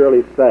can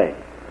surely say.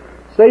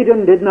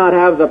 Satan did not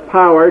have the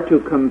power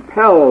to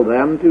compel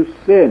them to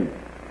sin.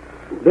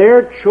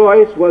 Their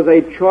choice was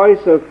a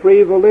choice of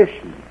free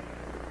volition.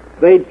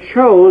 They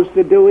chose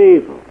to do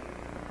evil.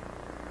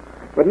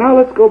 But now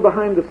let's go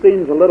behind the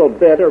scenes a little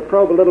bit, or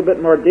probe a little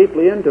bit more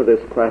deeply into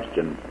this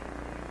question.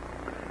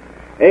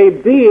 A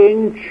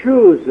being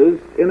chooses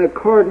in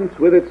accordance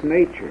with its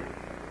nature.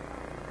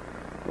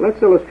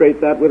 Let's illustrate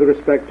that with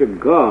respect to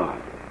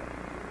God.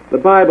 The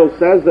Bible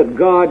says that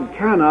God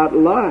cannot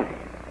lie.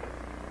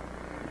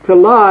 To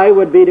lie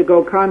would be to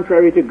go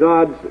contrary to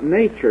God's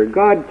nature.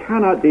 God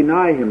cannot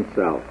deny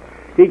himself.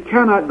 He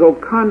cannot go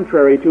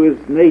contrary to his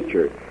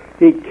nature.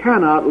 He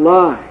cannot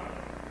lie.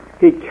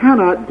 He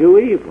cannot do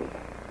evil.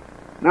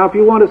 Now, if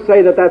you want to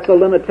say that that's a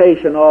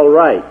limitation, all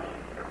right.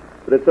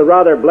 But it's a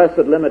rather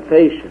blessed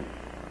limitation.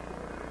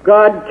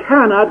 God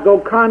cannot go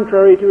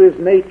contrary to his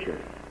nature.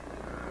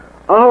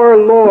 Our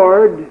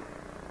Lord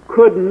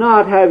could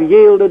not have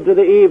yielded to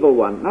the evil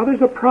one. Now,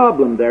 there's a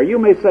problem there. You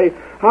may say,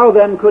 how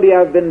then could he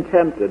have been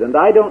tempted? And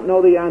I don't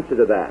know the answer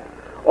to that.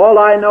 All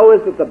I know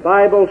is that the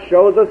Bible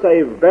shows us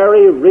a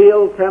very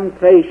real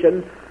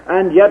temptation,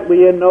 and yet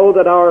we know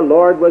that our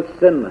Lord was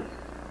sinless.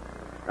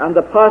 And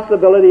the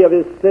possibility of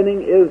his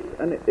sinning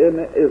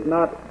is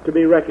not to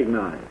be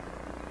recognized.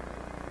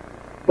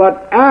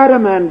 But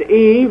Adam and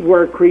Eve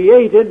were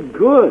created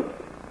good.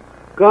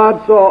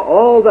 God saw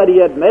all that he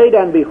had made,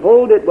 and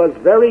behold, it was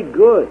very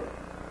good.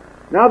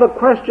 Now the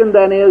question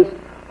then is,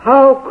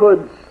 how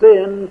could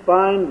sin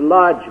find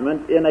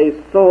lodgment in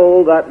a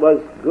soul that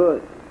was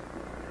good?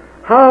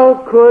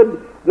 How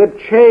could the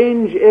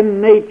change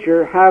in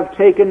nature have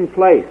taken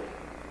place?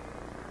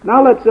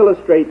 Now let's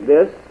illustrate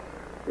this,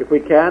 if we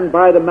can,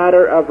 by the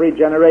matter of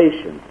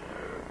regeneration.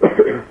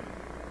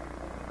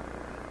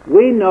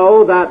 We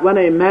know that when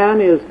a man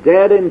is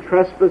dead in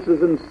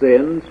trespasses and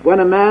sins, when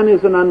a man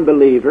is an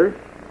unbeliever,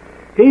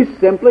 he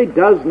simply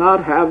does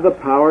not have the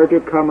power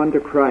to come unto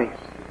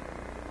Christ.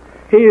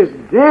 He is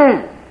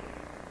dead.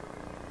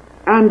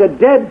 And a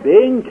dead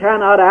being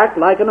cannot act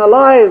like an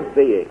alive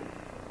being.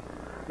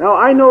 Now,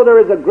 I know there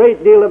is a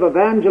great deal of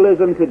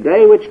evangelism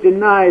today which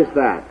denies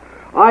that.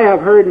 I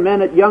have heard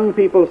men at young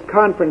people's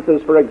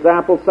conferences, for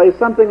example, say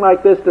something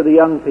like this to the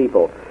young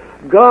people.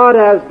 God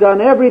has done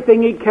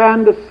everything he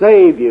can to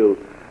save you.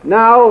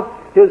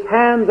 Now, his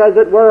hands, as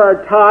it were,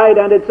 are tied,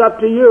 and it's up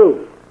to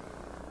you.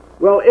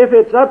 Well, if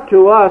it's up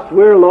to us,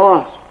 we're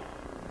lost.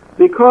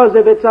 Because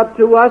if it's up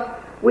to us,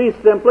 we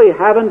simply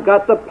haven't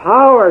got the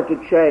power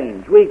to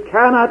change. We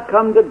cannot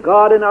come to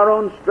God in our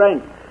own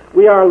strength.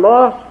 We are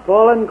lost,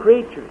 fallen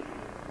creatures.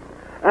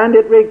 And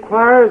it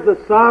requires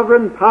the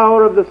sovereign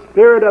power of the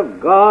Spirit of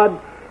God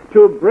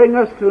to bring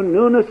us to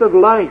newness of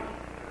life.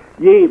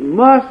 Ye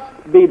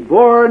must be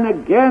born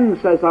again,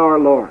 says our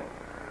Lord.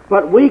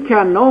 But we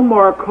can no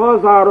more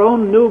cause our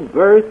own new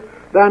birth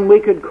than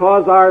we could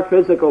cause our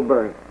physical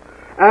birth.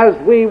 As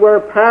we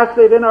were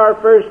passive in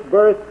our first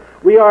birth,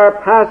 we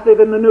are passive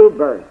in the new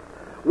birth.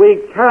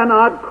 We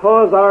cannot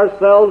cause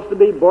ourselves to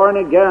be born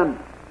again.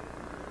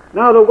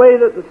 Now, the way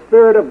that the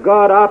Spirit of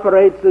God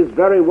operates is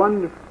very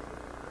wonderful.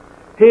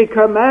 He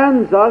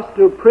commands us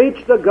to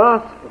preach the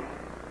gospel.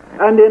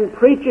 And in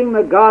preaching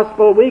the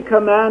gospel, we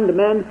command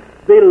men,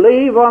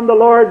 believe on the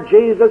Lord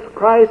Jesus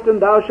Christ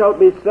and thou shalt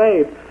be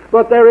saved.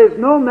 But there is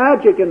no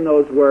magic in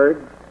those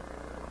words.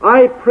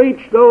 I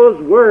preach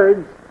those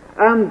words,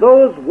 and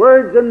those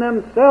words in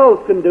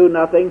themselves can do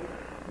nothing,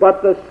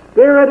 but the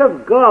Spirit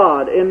of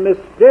God in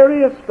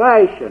mysterious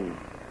fashion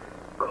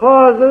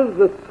causes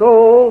the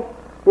soul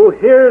who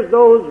hears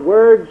those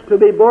words to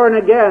be born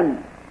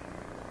again.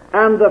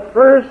 And the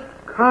first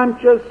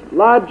conscious,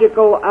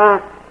 logical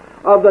act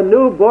of the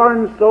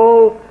newborn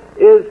soul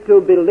is to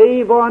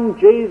believe on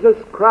Jesus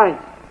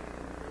Christ.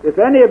 If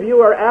any of you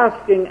are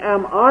asking,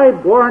 am I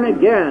born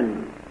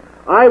again?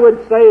 I would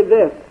say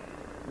this: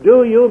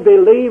 Do you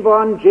believe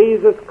on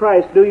Jesus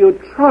Christ? Do you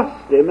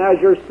trust Him as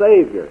your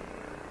Savior?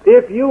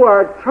 If you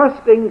are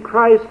trusting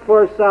Christ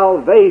for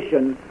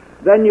salvation,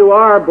 then you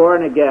are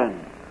born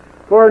again.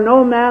 For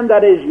no man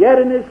that is yet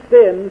in his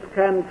sins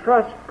can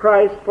trust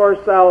Christ for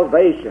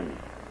salvation.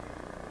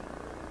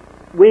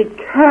 We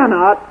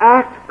cannot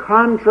act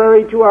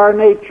contrary to our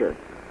nature.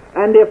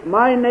 And if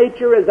my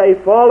nature is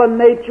a fallen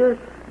nature,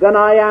 then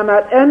I am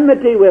at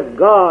enmity with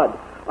God.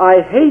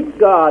 I hate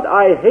God.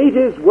 I hate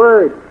His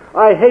Word.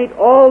 I hate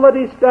all that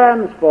He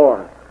stands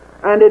for.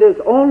 And it is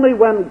only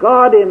when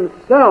God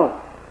Himself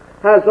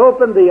has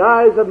opened the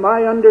eyes of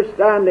my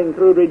understanding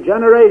through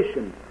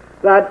regeneration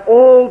that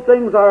old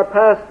things are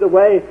passed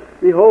away.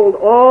 Behold,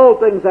 all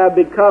things have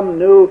become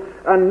new,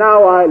 and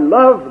now I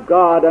love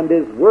God and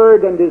His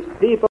Word and His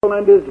people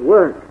and His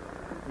work.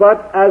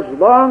 But as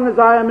long as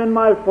I am in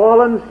my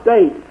fallen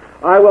state,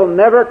 I will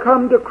never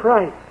come to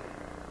Christ.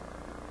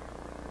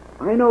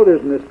 I know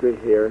there's mystery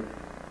here,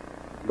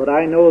 but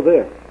I know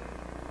this,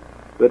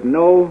 that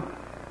no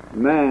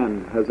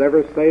man has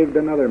ever saved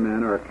another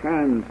man or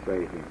can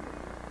save him.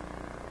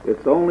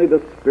 It's only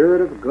the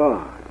Spirit of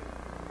God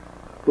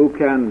who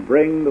can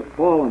bring the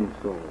fallen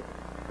soul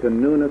to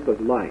newness of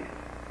life,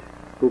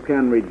 who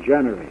can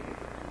regenerate it,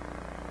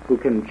 who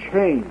can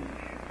change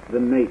the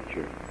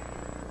nature.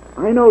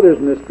 I know there's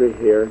mystery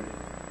here,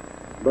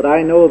 but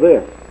I know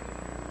this,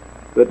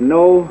 that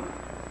no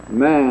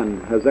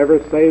man has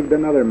ever saved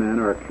another man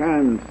or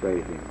can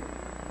save him.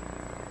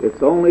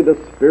 It's only the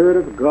Spirit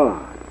of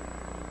God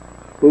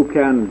who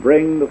can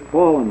bring the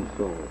fallen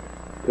soul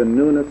to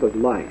newness of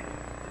life,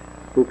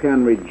 who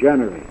can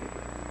regenerate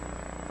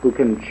it, who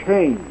can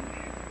change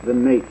the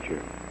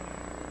nature.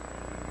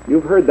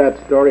 You've heard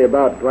that story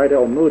about Dwight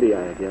L. Moody,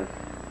 I guess.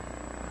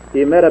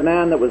 He met a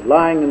man that was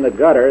lying in the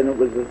gutter and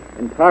was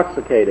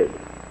intoxicated.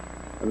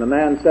 And the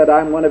man said,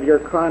 "I'm one of your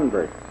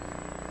converts."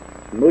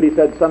 And Moody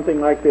said something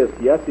like this,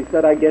 "Yes," he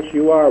said, "I guess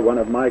you are one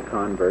of my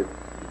converts.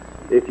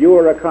 If you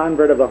were a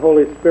convert of the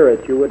Holy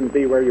Spirit, you wouldn't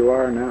be where you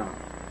are now."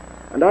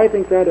 And I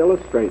think that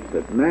illustrates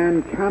it.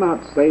 Man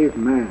cannot save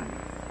man.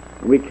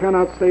 We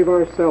cannot save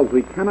ourselves.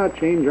 We cannot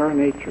change our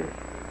nature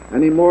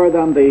any more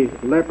than the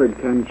leopard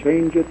can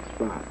change its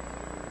spots.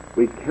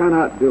 We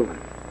cannot do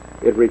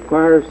it. It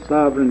requires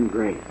sovereign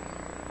grace.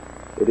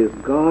 It is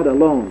God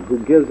alone who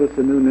gives us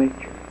a new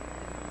nature.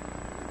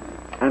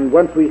 And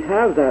once we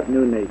have that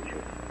new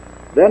nature,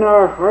 then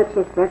our heart's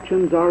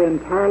affections are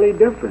entirely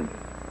different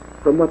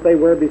from what they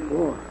were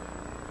before.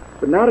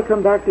 But now to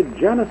come back to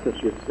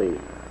Genesis, you see,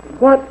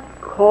 what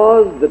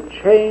caused the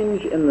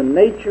change in the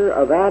nature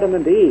of Adam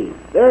and Eve?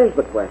 There's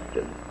the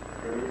question.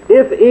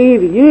 If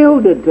Eve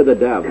yielded to the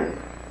devil,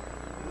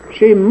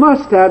 she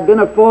must have been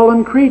a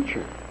fallen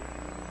creature,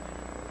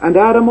 and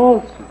Adam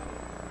also.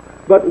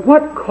 But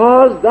what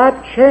caused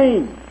that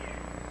change?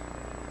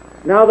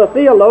 Now the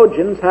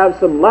theologians have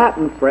some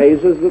Latin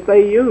phrases that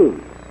they use,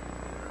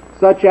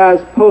 such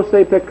as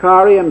posse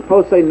peccari and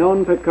posse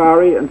non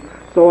peccari, and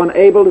so on,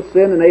 able to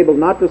sin and able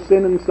not to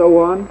sin, and so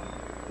on.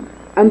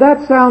 And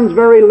that sounds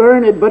very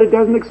learned, but it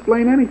doesn't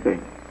explain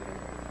anything.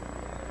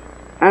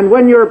 And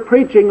when you're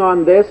preaching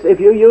on this, if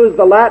you use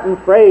the Latin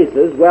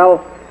phrases,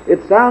 well,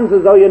 it sounds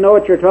as though you know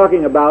what you're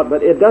talking about,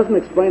 but it doesn't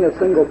explain a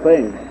single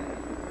thing.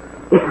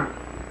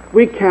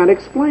 We can't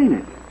explain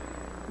it.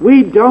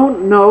 We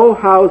don't know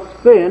how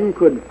sin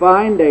could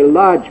find a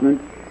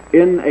lodgment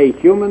in a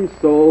human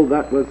soul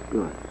that was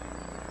good.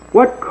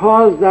 What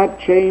caused that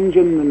change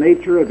in the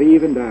nature of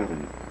Eve and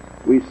Adam?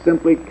 We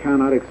simply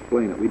cannot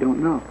explain it. We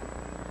don't know.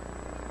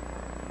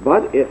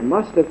 But it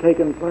must have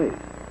taken place.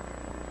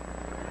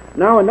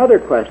 Now another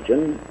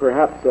question,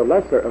 perhaps of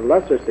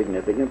lesser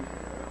significance,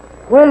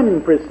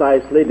 when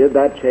precisely did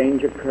that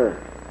change occur?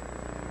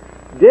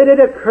 Did it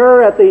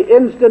occur at the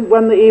instant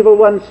when the evil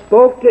one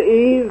spoke to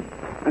Eve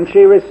and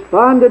she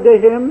responded to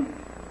him?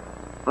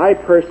 I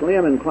personally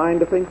am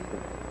inclined to think so.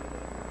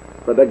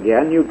 But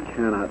again, you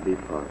cannot be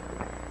positive.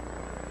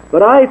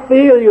 But I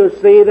feel, you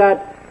see,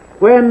 that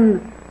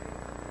when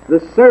the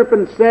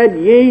serpent said,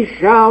 "Ye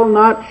shall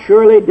not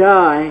surely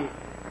die,"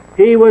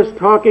 he was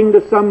talking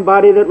to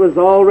somebody that was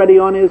already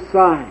on his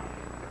side.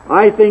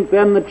 I think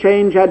then the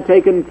change had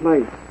taken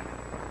place.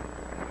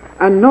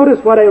 And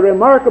notice what a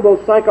remarkable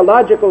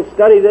psychological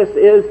study this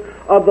is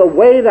of the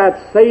way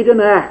that Satan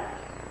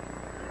acts.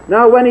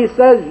 Now when he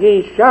says,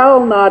 "Ye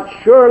shall not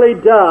surely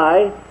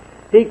die,"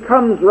 he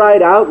comes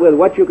right out with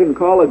what you can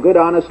call a good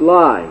honest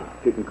lie,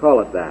 if you can call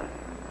it that.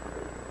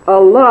 A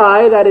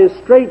lie that is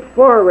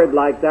straightforward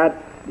like that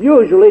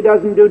usually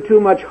doesn't do too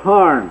much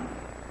harm.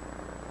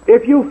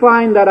 If you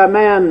find that a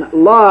man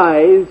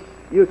lies,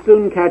 you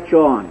soon catch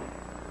on.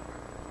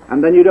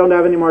 And then you don't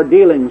have any more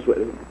dealings with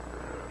him.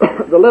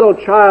 The little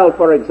child,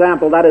 for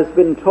example, that has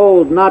been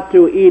told not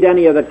to eat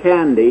any of the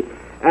candy,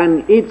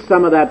 and eats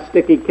some of that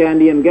sticky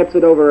candy and gets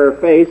it over her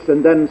face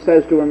and then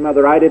says to her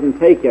mother, "I didn't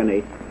take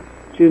any."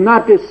 She's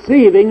not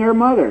deceiving her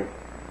mother.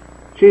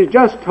 She's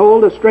just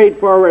told a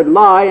straightforward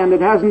lie, and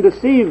it hasn't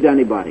deceived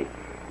anybody.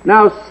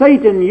 Now,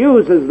 Satan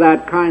uses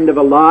that kind of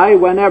a lie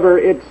whenever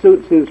it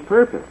suits his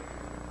purpose.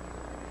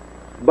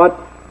 But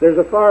There's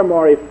a far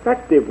more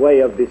effective way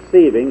of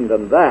deceiving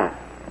than that.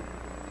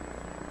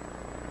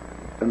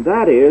 And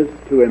that is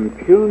to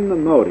impugn the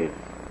motives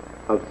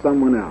of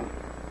someone else.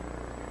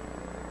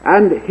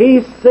 And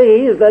he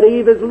sees that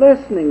Eve is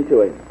listening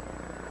to him.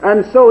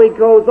 And so he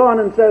goes on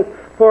and says,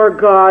 "For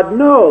God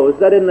knows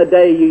that in the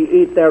day ye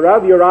eat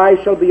thereof, your eyes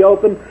shall be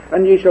opened,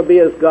 and ye shall be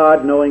as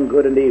God, knowing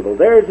good and evil."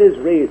 There's his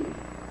reason.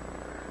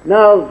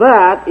 Now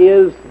that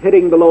is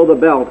hitting below the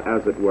belt,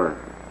 as it were.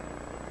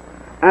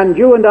 And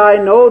you and I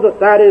know that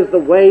that is the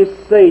way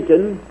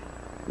Satan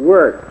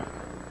works.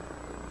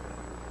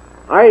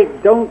 I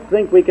don't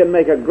think we can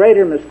make a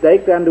greater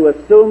mistake than to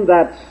assume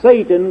that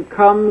Satan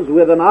comes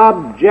with an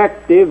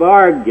objective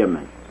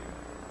argument.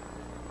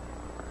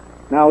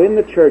 Now, in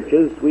the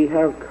churches, we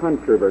have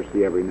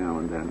controversy every now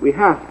and then. We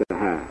have to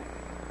have.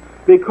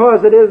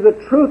 Because it is the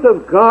truth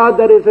of God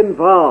that is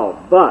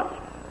involved. But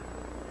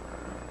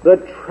the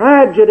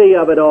tragedy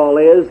of it all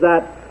is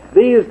that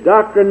these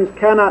doctrines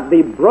cannot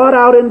be brought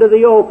out into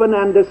the open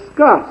and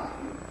discussed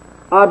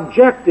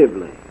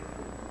objectively.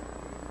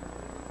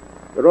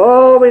 There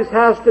always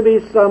has to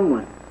be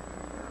someone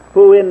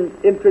who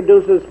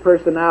introduces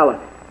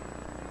personality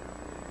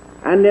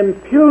and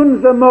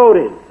impugns the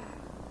motive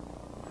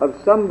of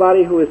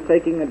somebody who is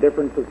taking a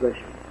different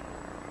position.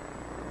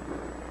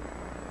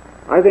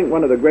 I think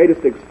one of the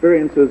greatest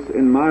experiences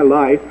in my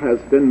life has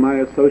been my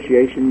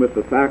association with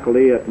the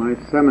faculty at my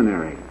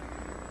seminary.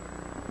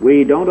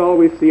 We don't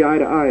always see eye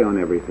to eye on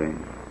everything,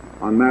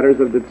 on matters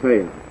of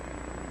detail,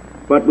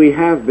 but we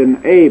have been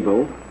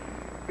able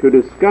to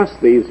discuss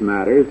these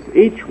matters,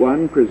 each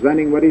one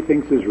presenting what he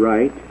thinks is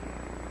right,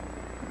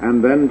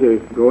 and then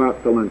to go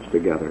out to lunch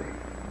together,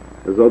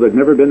 as though there'd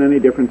never been any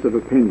difference of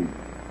opinion.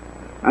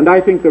 And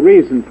I think the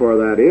reason for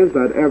that is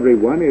that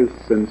everyone is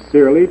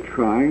sincerely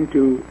trying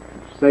to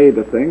say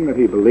the thing that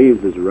he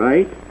believes is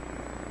right,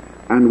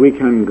 and we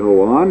can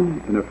go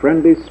on in a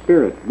friendly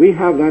spirit. We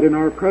have that in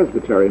our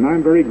presbytery, and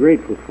I'm very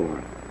grateful for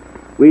it.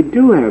 We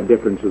do have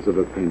differences of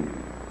opinion,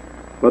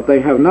 but they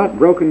have not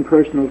broken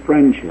personal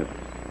friendships,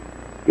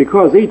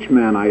 because each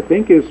man, I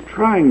think, is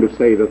trying to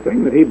say the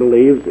thing that he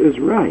believes is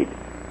right.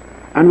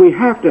 And we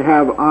have to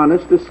have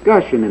honest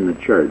discussion in the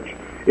church.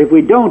 If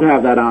we don't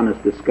have that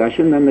honest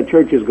discussion, then the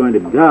church is going to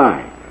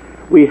die.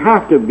 We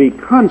have to be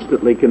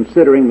constantly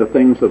considering the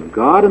things of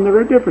God, and there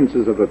are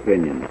differences of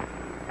opinion.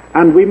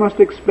 And we must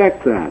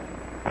expect that.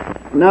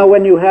 Now,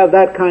 when you have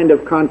that kind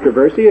of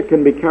controversy, it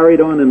can be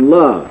carried on in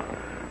love.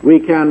 We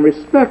can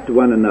respect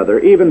one another,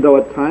 even though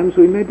at times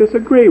we may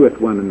disagree with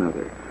one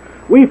another.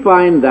 We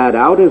find that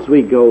out as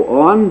we go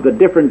on. The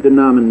different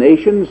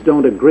denominations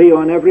don't agree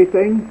on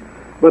everything,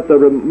 but the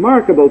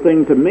remarkable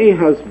thing to me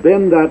has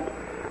been that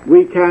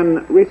we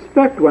can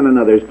respect one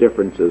another's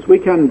differences. We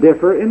can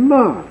differ in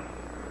love.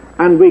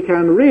 And we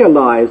can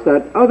realize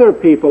that other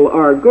people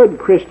are good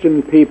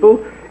Christian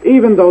people,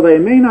 even though they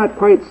may not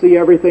quite see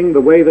everything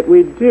the way that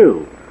we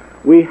do.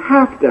 We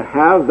have to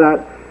have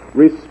that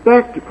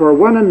respect for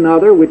one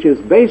another which is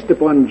based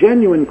upon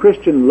genuine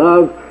Christian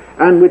love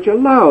and which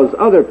allows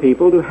other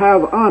people to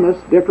have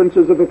honest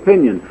differences of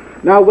opinion.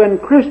 Now, when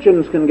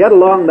Christians can get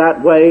along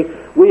that way,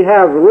 we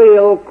have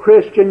real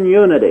Christian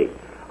unity.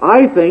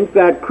 I think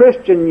that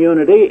Christian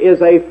unity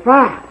is a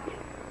fact.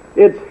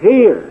 It's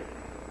here.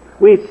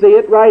 We see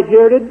it right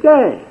here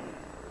today.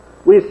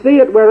 We see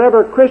it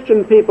wherever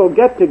Christian people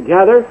get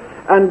together,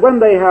 and when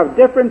they have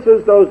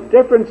differences, those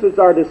differences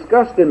are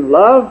discussed in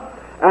love,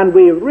 and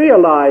we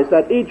realize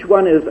that each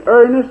one is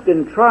earnest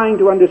in trying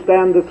to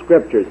understand the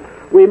Scriptures.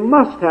 We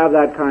must have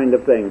that kind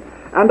of thing.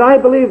 And I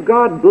believe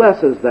God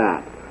blesses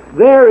that.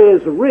 There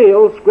is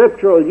real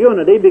scriptural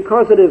unity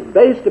because it is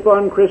based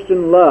upon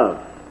Christian love.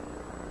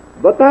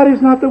 But that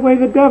is not the way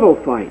the devil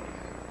fights.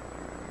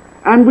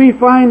 And we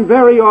find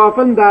very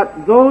often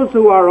that those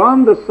who are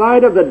on the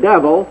side of the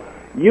devil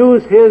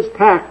use his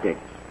tactics.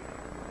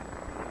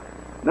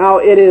 Now,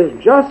 it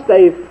is just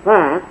a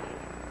fact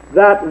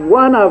that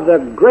one of the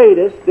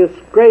greatest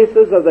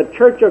disgraces of the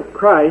Church of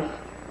Christ,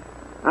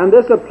 and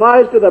this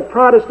applies to the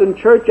Protestant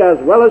Church as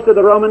well as to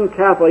the Roman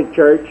Catholic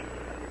Church,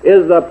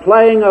 is the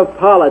playing of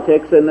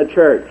politics in the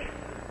church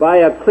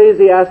by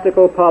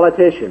ecclesiastical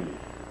politicians.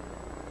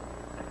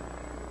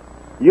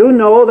 You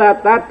know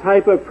that that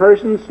type of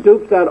person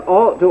stoops to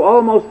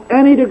almost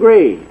any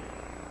degree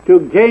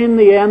to gain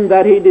the end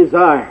that he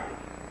desires.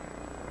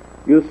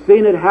 You've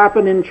seen it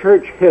happen in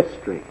church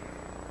history.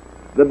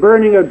 The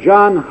burning of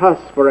John Huss,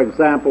 for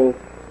example,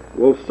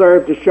 will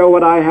serve to show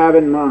what I have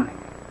in mind.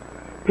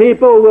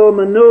 People will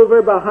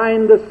maneuver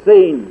behind the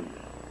scenes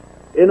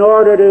in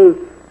order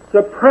to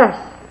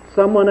suppress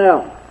someone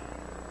else.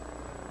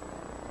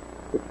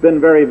 It's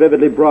been very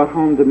vividly brought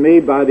home to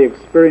me by the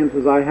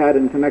experiences I had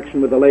in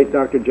connection with the late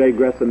Dr. J.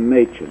 Gresham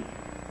Machen.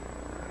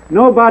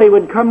 Nobody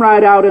would come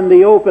right out in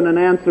the open and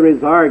answer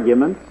his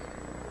arguments,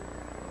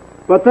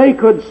 but they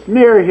could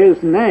smear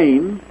his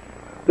name.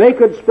 They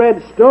could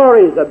spread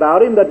stories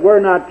about him that were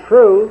not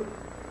true,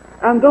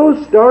 and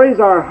those stories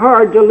are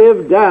hard to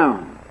live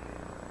down.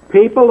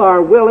 People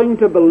are willing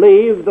to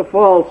believe the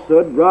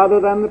falsehood rather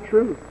than the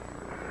truth.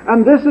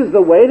 And this is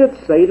the way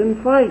that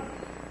Satan fights.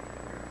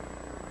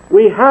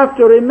 We have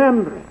to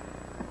remember it.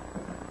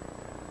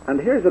 And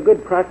here's a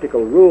good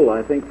practical rule,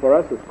 I think, for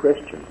us as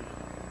Christians.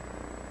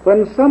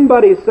 When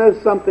somebody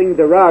says something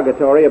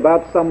derogatory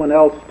about someone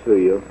else to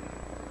you,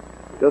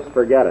 just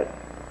forget it.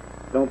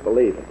 Don't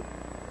believe it.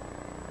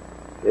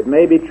 It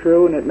may be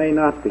true and it may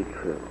not be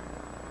true.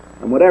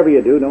 And whatever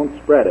you do, don't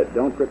spread it.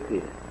 Don't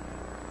repeat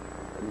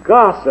it.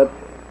 Gossip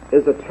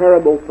is a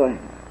terrible thing.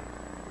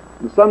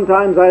 And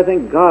sometimes I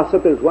think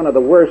gossip is one of the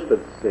worst of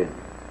sins.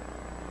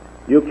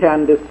 You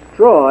can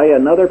destroy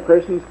another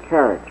person's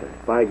character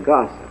by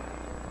gossip.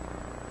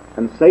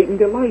 And Satan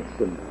delights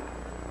in that.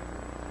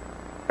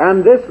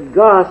 And this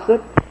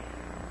gossip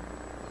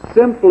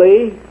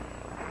simply,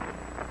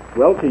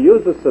 well, to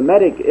use a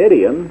Semitic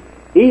idiom,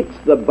 eats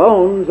the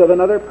bones of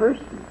another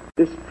person,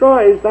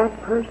 destroys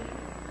that person.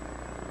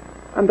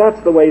 And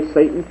that's the way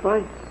Satan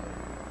fights.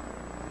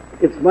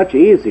 It's much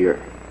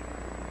easier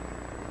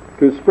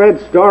to spread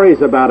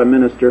stories about a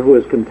minister who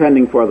is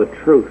contending for the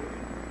truth,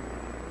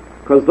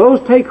 because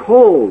those take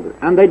hold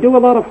and they do a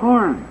lot of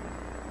harm.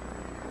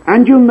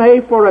 And you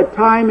may for a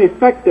time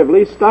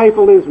effectively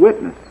stifle his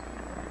witness.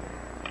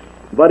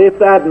 But if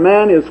that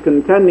man is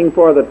contending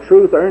for the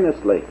truth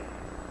earnestly,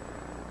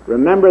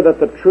 remember that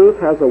the truth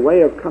has a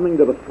way of coming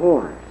to the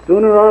fore,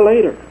 sooner or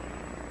later.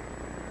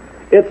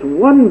 It's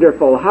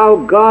wonderful how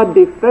God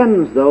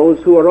defends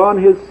those who are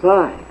on his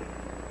side.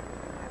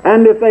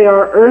 And if they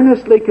are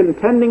earnestly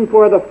contending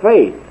for the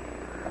faith,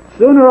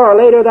 sooner or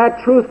later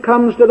that truth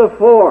comes to the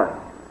fore.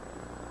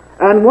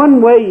 And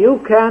one way you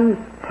can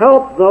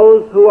help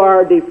those who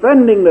are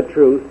defending the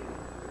truth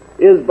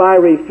is by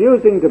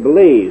refusing to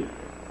believe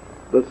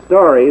the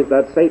stories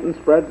that Satan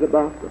spreads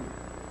about them.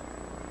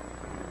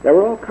 There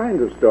were all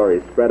kinds of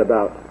stories spread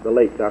about the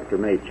late Dr.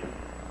 Machen,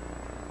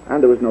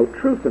 and there was no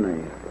truth in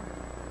any of them.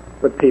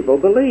 But people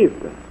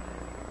believed them.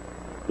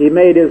 He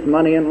made his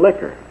money in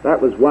liquor.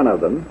 That was one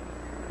of them.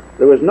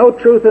 There was no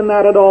truth in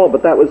that at all,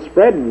 but that was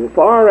spread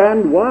far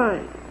and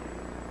wide.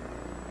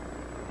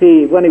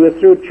 When he was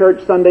through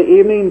church Sunday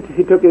evening,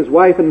 he took his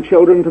wife and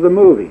children to the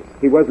movies.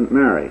 He wasn't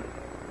married.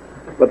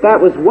 But that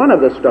was one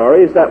of the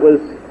stories that was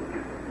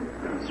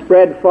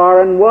spread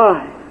far and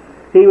wide.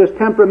 He was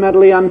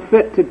temperamentally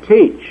unfit to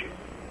teach,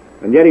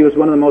 and yet he was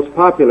one of the most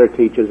popular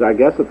teachers, I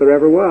guess, that there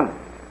ever was.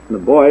 And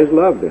the boys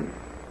loved him.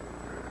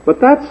 But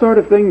that sort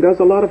of thing does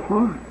a lot of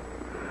harm.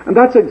 And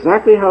that's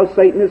exactly how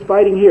Satan is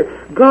fighting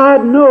here.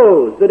 God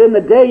knows that in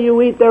the day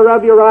you eat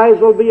thereof, your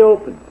eyes will be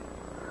opened.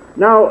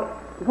 Now,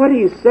 what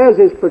he says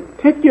is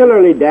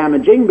particularly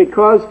damaging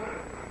because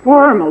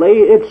formally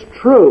it's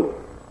true.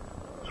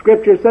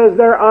 Scripture says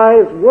their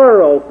eyes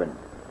were opened.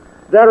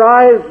 Their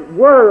eyes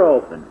were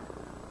opened.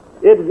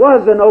 It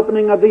was an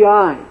opening of the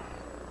eyes,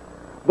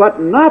 but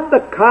not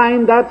the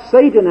kind that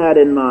Satan had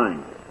in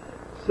mind.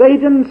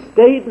 Satan's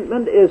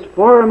statement is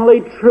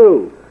formally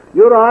true.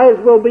 Your eyes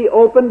will be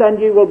opened and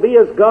you will be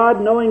as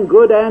God, knowing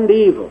good and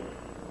evil.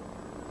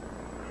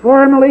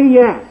 Formally,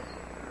 yes.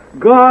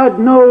 God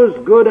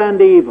knows good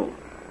and evil.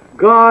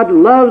 God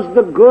loves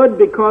the good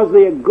because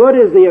the good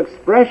is the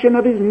expression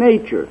of his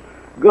nature.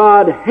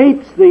 God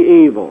hates the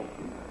evil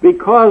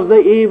because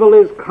the evil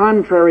is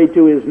contrary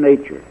to his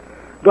nature.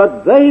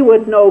 But they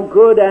would know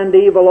good and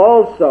evil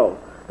also.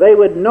 They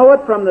would know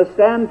it from the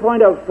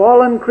standpoint of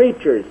fallen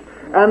creatures,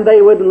 and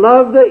they would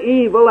love the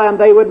evil and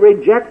they would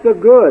reject the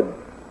good.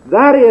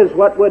 That is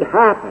what would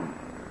happen.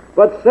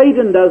 But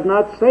Satan does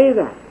not say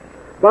that.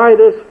 By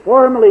this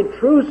formally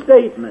true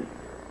statement,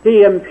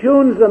 he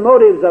impugns the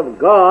motives of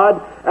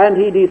God and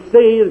he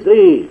deceives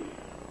Eve.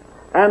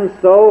 And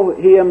so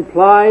he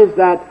implies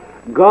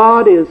that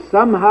God is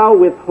somehow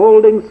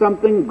withholding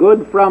something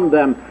good from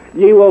them.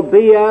 Ye will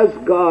be as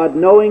God,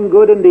 knowing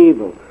good and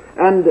evil.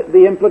 And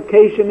the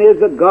implication is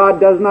that God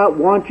does not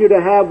want you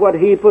to have what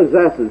he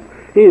possesses.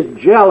 He's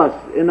jealous,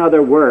 in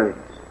other words.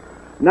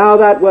 Now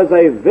that was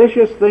a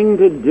vicious thing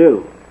to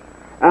do.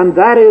 And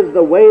that is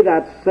the way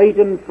that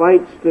Satan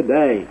fights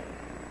today.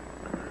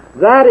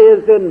 That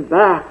is in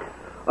back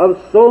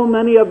of so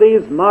many of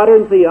these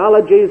modern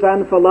theologies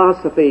and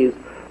philosophies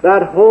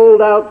that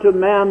hold out to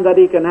man that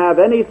he can have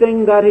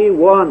anything that he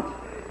wants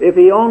if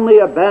he only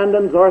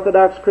abandons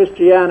Orthodox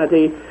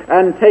Christianity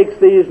and takes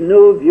these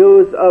new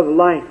views of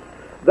life.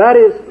 That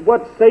is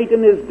what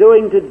Satan is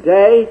doing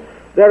today.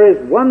 There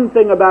is one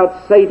thing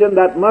about Satan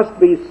that must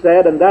be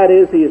said, and that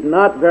is he's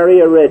not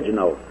very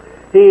original.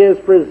 He is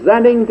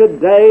presenting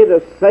today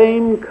the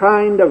same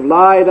kind of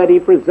lie that he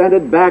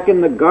presented back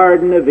in the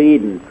Garden of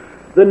Eden.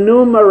 The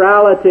new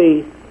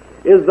morality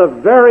is the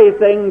very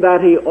thing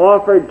that he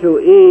offered to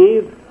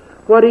Eve.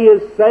 What he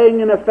is saying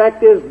in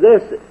effect is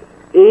this: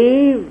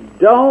 Eve,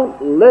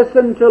 don't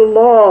listen to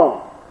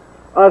law.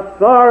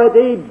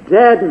 Authority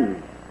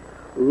deadens.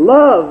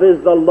 Love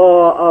is the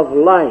law of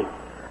life.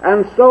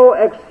 And so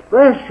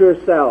express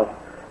yourself.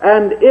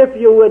 And if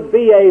you would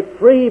be a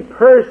free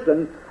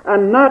person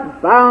and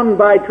not bound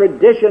by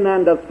tradition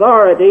and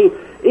authority,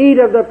 eat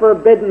of the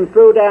forbidden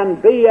fruit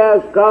and be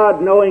as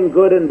God, knowing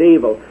good and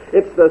evil.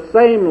 It's the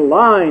same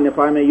line, if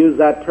I may use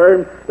that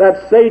term,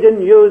 that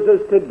Satan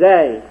uses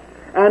today.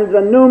 And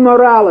the new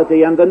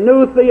morality and the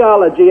new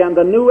theology and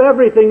the new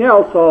everything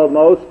else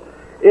almost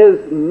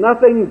is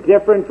nothing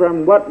different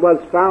from what was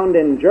found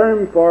in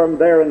germ form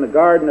there in the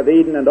Garden of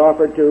Eden and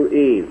offered to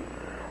Eve.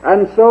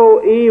 And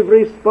so Eve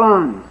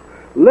responds.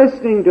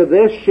 Listening to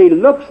this, she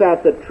looks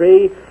at the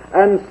tree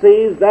and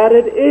sees that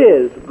it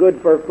is good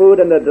for food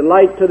and a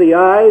delight to the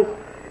eyes.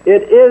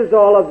 It is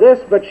all of this,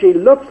 but she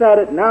looks at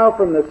it now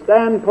from the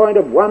standpoint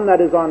of one that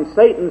is on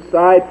Satan's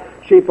side.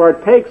 She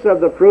partakes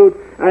of the fruit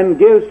and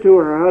gives to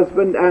her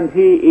husband, and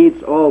he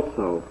eats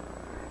also.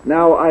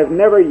 Now, I've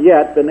never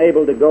yet been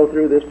able to go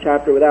through this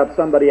chapter without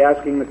somebody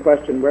asking the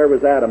question, where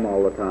was Adam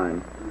all the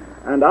time?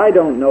 And I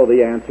don't know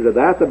the answer to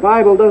that. The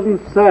Bible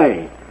doesn't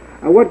say.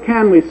 What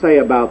can we say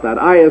about that?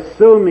 I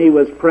assume he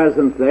was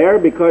present there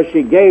because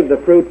she gave the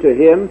fruit to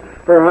him,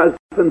 her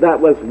husband that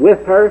was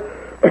with her.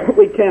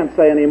 We can't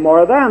say any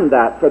more than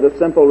that for the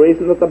simple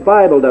reason that the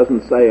Bible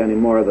doesn't say any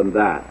more than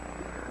that.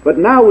 But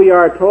now we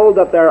are told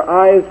that their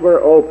eyes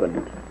were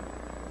opened.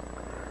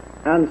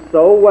 And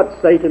so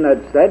what Satan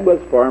had said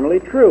was formally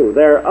true.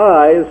 Their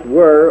eyes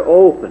were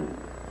opened.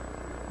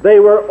 They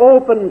were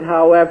opened,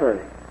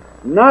 however,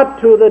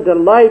 not to the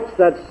delights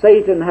that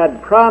Satan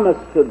had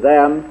promised to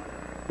them.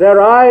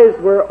 Their eyes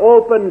were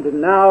opened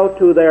now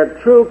to their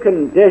true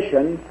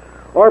condition,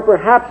 or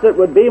perhaps it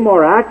would be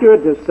more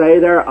accurate to say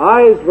their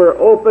eyes were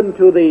opened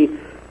to the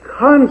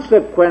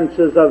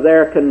consequences of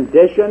their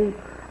condition,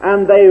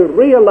 and they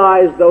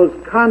realized those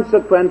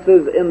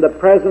consequences in the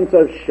presence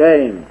of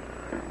shame.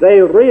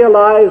 They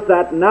realized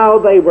that now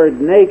they were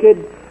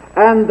naked,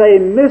 and they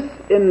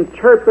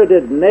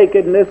misinterpreted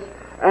nakedness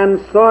and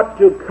sought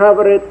to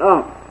cover it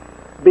up.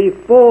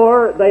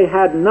 Before, they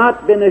had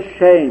not been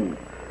ashamed.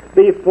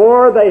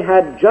 Before, they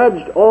had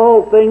judged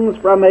all things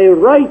from a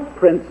right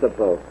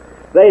principle.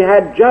 They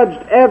had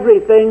judged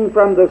everything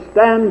from the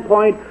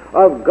standpoint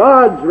of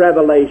God's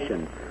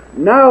revelation.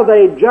 Now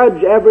they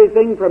judge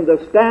everything from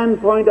the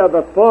standpoint of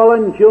a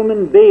fallen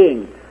human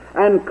being.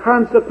 And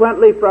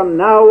consequently, from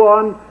now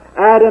on,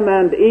 Adam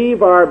and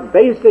Eve are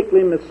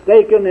basically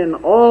mistaken in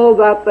all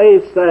that they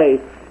say,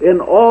 in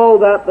all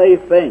that they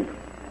think.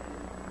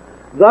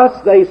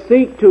 Thus they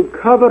seek to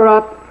cover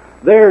up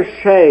their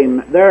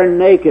shame, their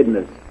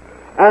nakedness.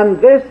 And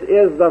this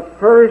is the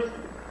first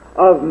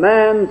of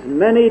man's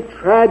many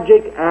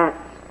tragic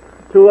acts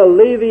to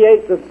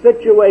alleviate the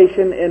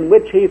situation in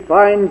which he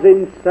finds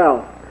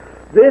himself.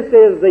 This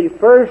is the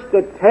first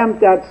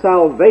attempt at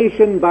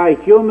salvation by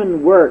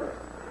human works.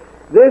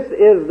 This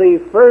is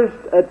the first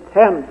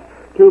attempt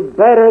to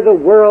better the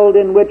world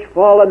in which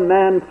fallen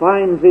man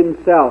finds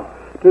himself,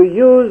 to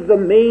use the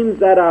means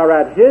that are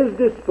at his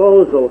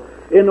disposal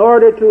in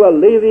order to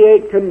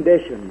alleviate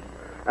conditions.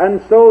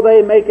 And so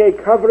they make a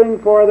covering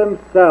for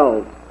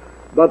themselves.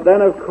 But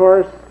then, of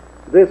course,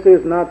 this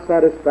is not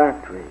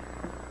satisfactory.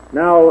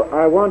 Now,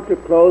 I want to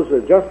close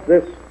with just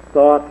this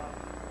thought.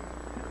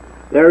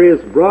 There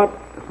is brought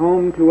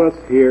home to us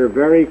here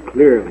very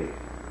clearly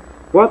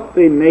what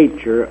the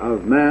nature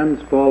of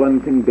man's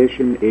fallen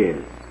condition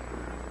is.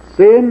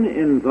 Sin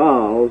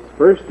involves,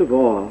 first of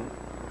all,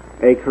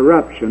 a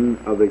corruption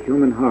of the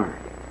human heart,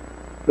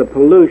 the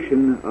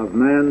pollution of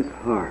man's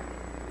heart.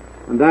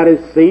 And that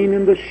is seen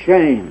in the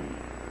shame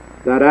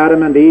that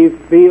Adam and Eve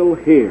feel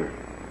here.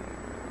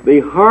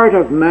 The heart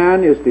of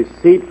man is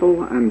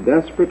deceitful and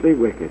desperately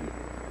wicked.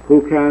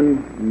 Who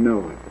can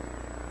know it?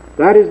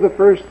 That is the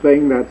first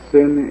thing that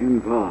sin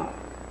involves.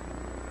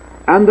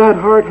 And that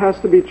heart has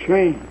to be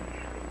changed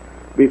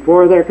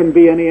before there can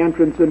be any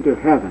entrance into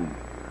heaven,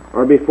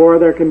 or before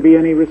there can be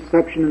any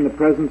reception in the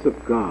presence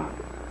of God.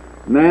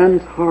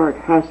 Man's heart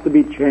has to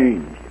be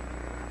changed.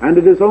 And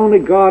it is only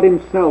God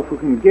himself who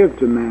can give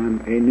to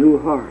man a new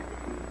heart.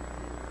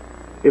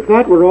 If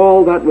that were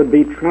all, that would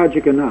be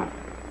tragic enough.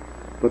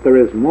 But there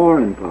is more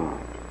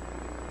involved.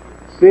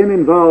 Sin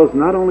involves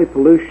not only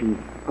pollution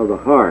of the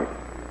heart,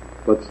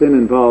 but sin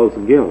involves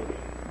guilt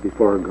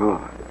before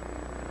God.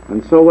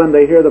 And so when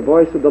they hear the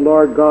voice of the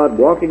Lord God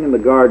walking in the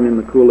garden in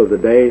the cool of the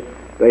day,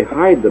 they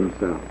hide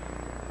themselves.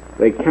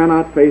 They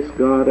cannot face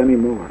God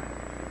anymore.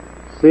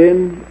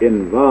 Sin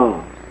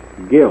involves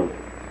guilt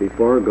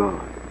before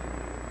God.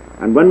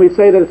 And when we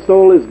say that a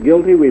soul is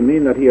guilty, we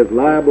mean that he is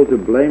liable to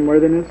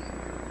blameworthiness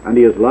and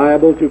he is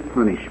liable to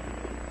punishment.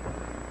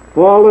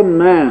 Fallen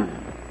man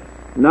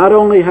not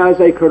only has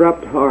a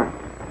corrupt heart,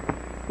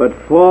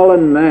 but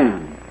fallen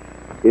man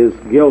is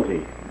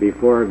guilty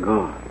before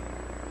God,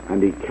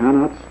 and he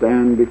cannot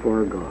stand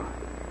before God.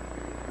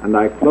 And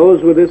I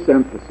close with this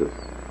emphasis,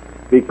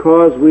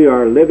 because we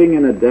are living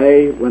in a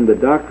day when the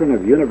doctrine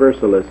of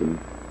universalism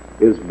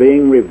is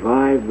being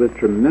revived with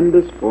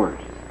tremendous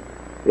force.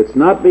 It's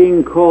not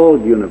being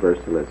called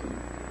universalism,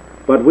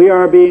 but we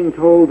are being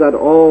told that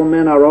all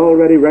men are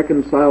already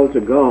reconciled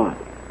to God,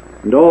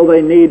 and all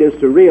they need is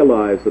to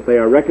realize that they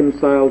are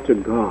reconciled to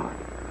God.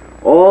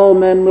 All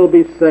men will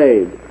be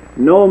saved,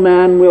 No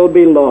man will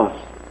be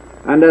lost.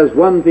 And as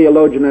one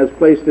theologian has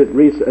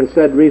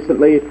said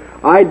recently,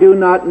 I do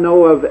not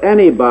know of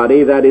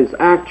anybody that is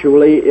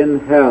actually in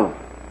hell.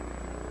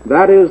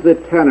 That is the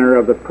tenor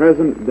of the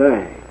present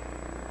day,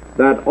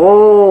 that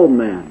all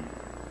men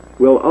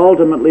will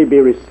ultimately be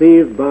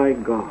received by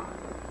God.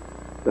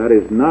 That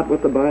is not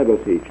what the Bible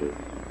teaches.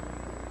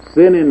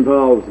 Sin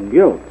involves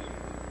guilt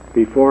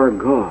before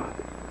God,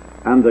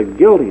 and the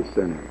guilty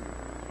sinner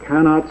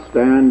cannot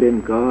stand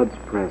in God's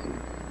presence.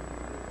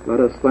 Let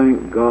us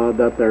thank God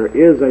that there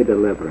is a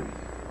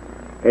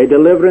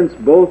deliverance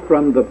both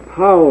from the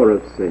power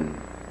of sin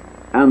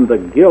and the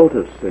guilt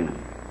of sin.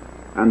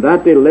 And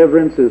that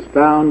deliverance is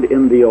found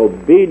in the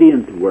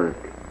obedient work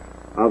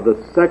of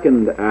the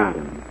second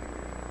Adam,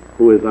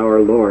 who is our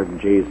Lord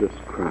Jesus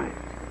Christ.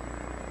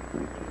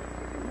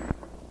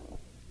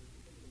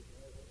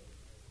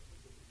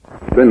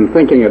 I've been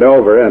thinking it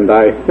over, and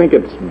I think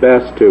it's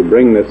best to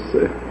bring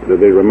the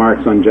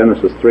remarks on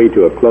Genesis 3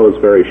 to a close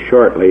very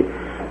shortly,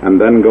 and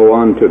then go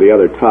on to the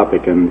other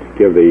topic and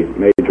give the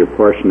major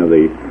portion of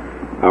the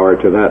hour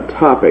to that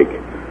topic.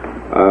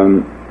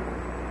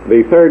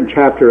 The third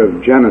chapter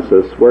of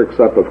Genesis works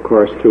up, of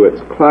course, to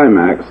its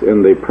climax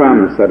in the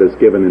promise that is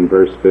given in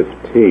verse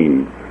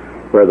 15,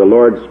 where the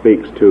Lord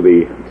speaks to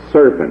the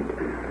serpent.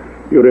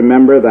 You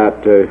remember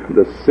that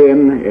the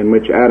sin in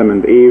which Adam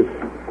and Eve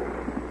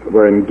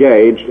were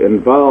engaged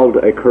involved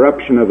a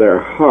corruption of their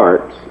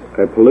hearts,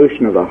 a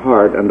pollution of the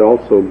heart, and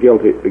also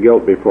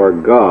guilt before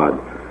God.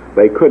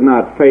 They could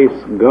not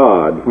face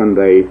God when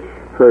they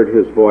heard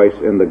His voice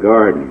in the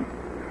garden.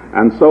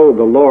 And so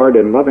the Lord,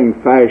 in loving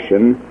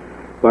fashion,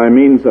 by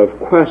means of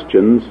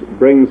questions,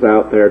 brings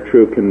out their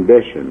true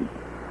condition.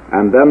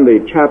 And then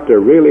the chapter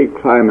really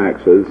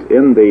climaxes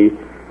in the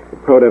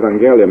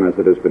Protevangelium, as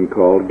it has been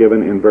called,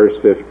 given in verse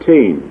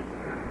 15.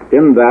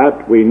 In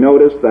that, we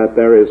notice that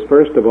there is,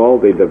 first of all,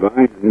 the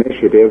divine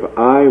initiative,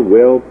 I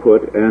will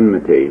put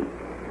enmity.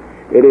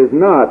 It is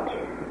not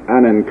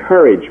an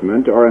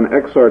encouragement or an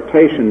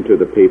exhortation to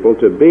the people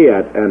to be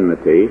at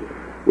enmity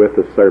with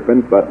the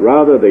serpent, but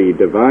rather the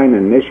divine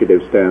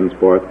initiative stands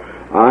forth,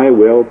 I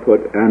will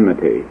put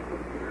enmity.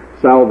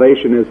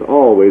 Salvation is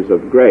always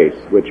of grace,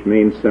 which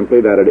means simply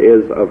that it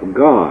is of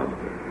God.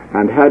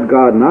 And had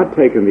God not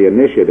taken the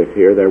initiative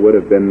here, there would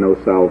have been no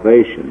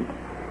salvation.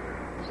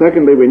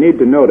 Secondly, we need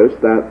to notice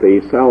that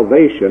the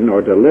salvation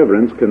or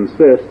deliverance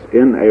consists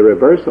in a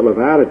reversal of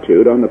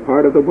attitude on the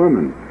part of the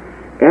woman.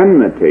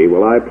 Enmity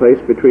will I place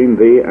between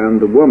thee and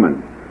the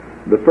woman.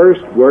 The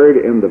first word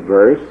in the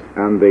verse,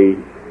 and the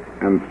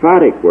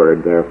emphatic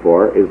word,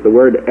 therefore, is the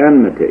word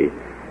enmity.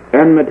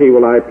 Enmity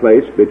will I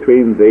place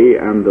between thee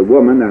and the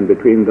woman, and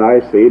between thy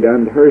seed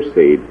and her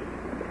seed.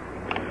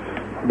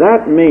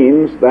 That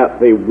means that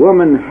the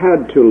woman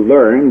had to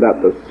learn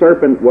that the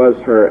serpent was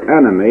her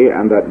enemy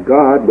and that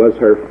God was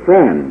her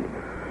friend.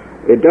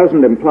 It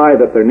doesn't imply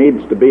that there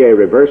needs to be a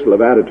reversal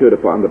of attitude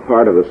upon the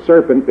part of the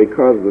serpent,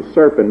 because the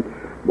serpent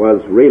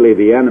was really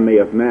the enemy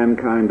of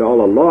mankind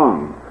all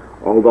along.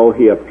 Although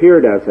he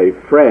appeared as a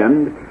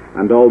friend,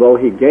 and although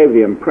he gave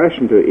the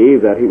impression to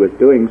Eve that he was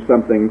doing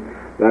something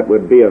that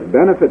would be of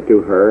benefit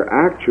to her,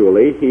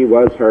 actually he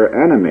was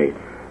her enemy,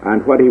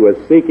 and what he was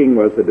seeking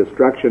was the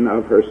destruction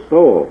of her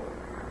soul.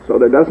 So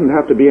there doesn't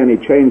have to be any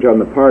change on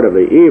the part of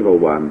the evil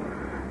one,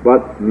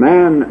 but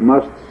man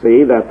must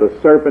see that the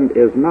serpent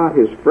is not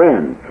his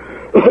friend.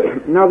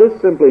 Now this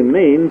simply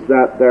means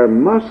that there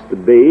must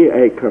be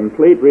a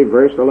complete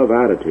reversal of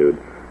attitude,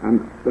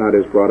 and that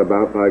is brought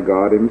about by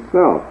God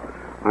Himself.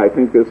 I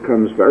think this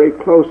comes very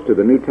close to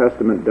the New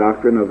Testament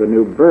doctrine of the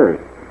new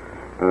birth.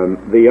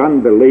 The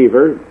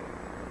unbeliever,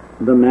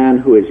 the man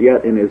who is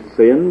yet in his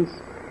sins,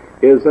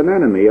 is an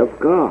enemy of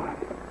God.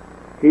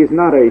 He's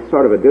not a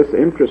sort of a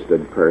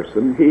disinterested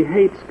person. He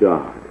hates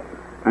God,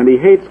 and he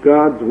hates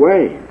God's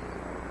ways.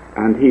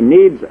 And he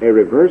needs a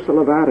reversal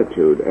of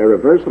attitude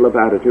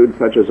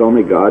such as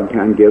only God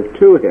can give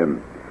to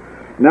him.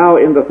 Now,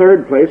 in the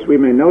third place, we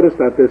may notice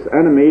that this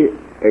enemy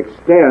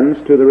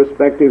extends to the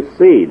respective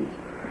seeds.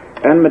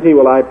 Enmity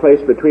will I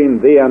place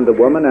between thee and the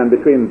woman, and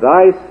between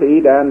thy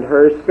seed and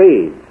her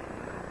seed.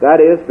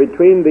 That is,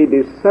 between the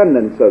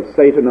descendants of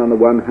Satan on the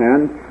one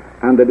hand,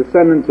 and the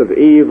descendants of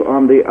Eve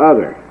on the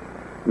other.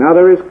 Now,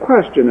 there is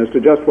question as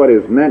to just what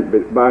is meant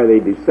by the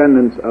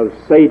descendants of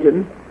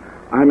Satan.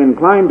 I'm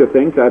inclined to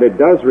think that it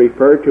does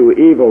refer to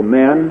evil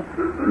men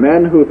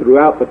who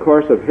throughout the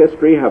course of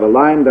history have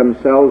aligned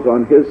themselves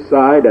on his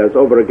side as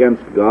over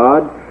against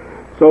God,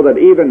 so that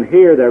even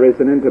here there is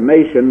an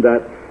intimation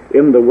that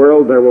in the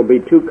world there will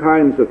be two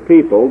kinds of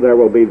people. There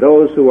will be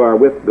those who are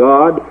with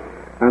God,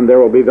 and there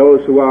will be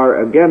those who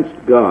are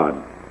against God.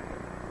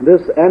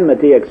 This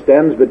enmity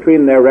extends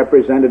between their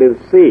representative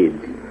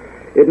seeds.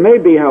 It may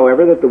be,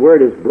 however, that the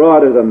word is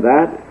broader than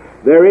that.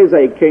 There is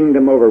a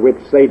kingdom over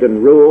which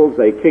Satan rules,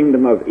 a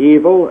kingdom of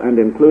evil, and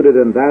included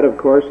in that, of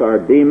course, are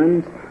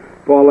demons,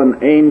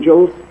 fallen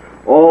angels,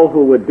 all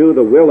who would do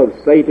the will of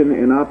Satan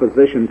in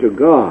opposition to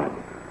God.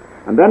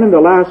 And then in the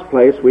last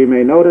place, we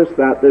may notice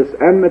that this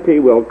enmity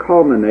will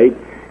culminate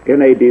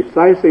in a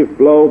decisive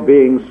blow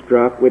being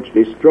struck which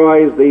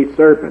destroys the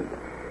serpent.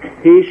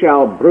 He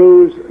shall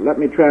bruise, let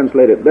me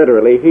translate it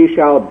literally, he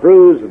shall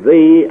bruise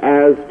thee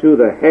as to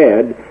the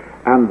head,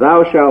 and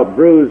thou shalt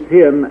bruise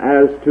him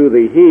as to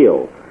the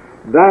heel.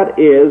 That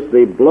is,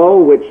 the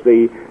blow which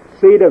the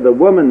seed of the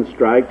woman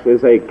strikes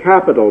is a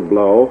capital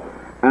blow,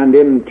 and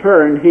in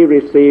turn he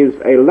receives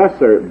a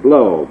lesser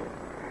blow.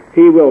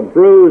 He will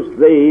bruise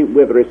thee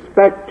with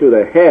respect to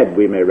the head,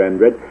 we may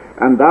render it,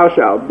 and thou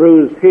shalt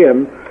bruise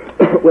him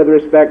with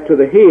respect to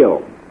the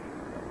heel.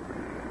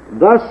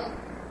 Thus,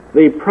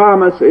 the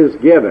promise is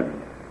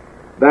given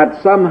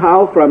that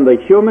somehow from the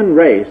human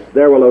race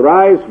there will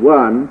arise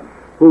one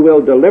who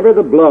will deliver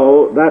the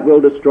blow that will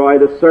destroy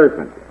the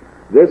serpent.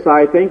 This,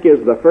 I think,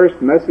 is the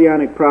first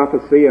messianic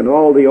prophecy in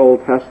all the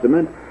Old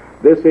Testament.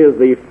 This is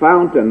the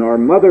fountain or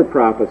mother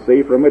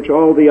prophecy from which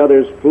all the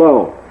others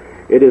flow.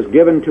 It is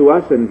given to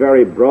us in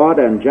very broad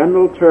and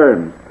general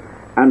terms.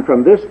 And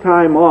from this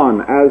time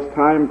on, as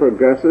time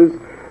progresses,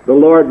 the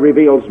Lord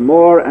reveals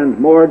more and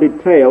more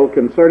detail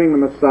concerning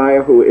the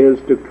Messiah who is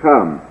to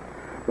come.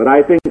 But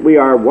I think we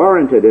are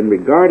warranted in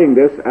regarding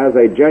this as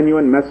a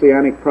genuine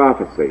messianic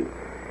prophecy.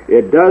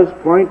 It does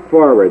point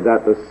forward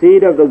that the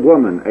seed of the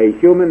woman, a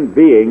human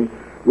being,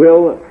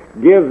 will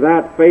give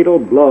that fatal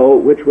blow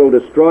which will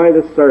destroy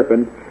the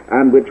serpent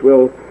and which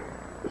will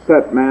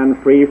set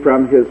man free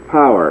from his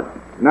power.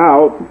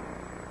 Now,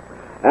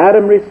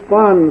 Adam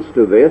responds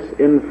to this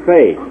in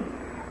faith.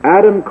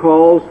 Adam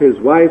calls his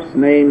wife's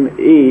name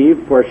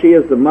Eve, for she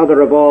is the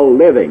mother of all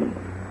living.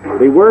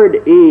 The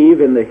word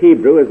Eve in the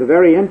Hebrew is a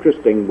very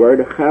interesting word,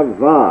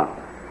 Chava.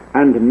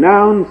 And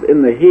nouns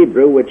in the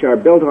Hebrew which are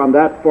built on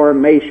that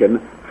formation,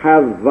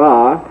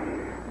 Chava,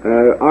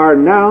 are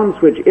nouns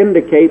which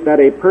indicate that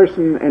a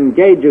person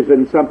engages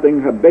in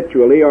something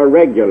habitually or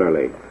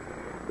regularly.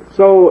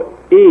 So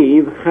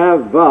Eve,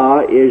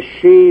 Chava, is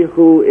she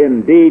who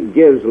indeed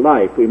gives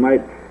life. We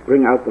might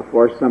bring out the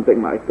force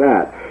something like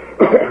that.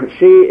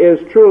 She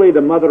is truly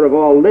the mother of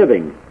all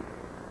living.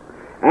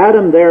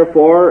 Adam,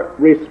 therefore,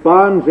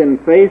 responds in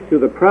faith to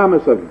the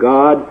promise of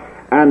God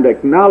and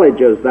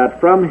acknowledges that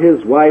from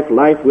his wife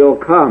life will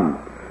come.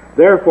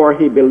 Therefore,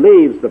 he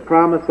believes the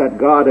promise that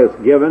God has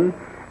given,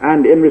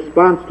 and in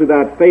response to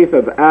that faith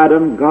of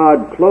Adam,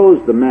 God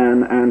clothes the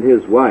man and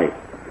his wife.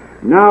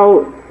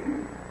 Now,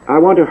 I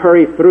want to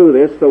hurry through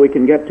this so we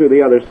can get to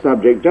the other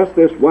subject. Just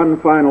this one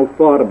final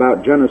thought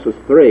about Genesis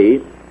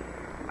 3,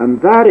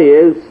 and that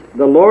is,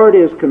 the Lord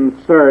is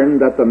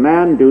concerned that the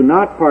man do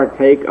not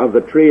partake of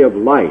the tree of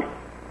life.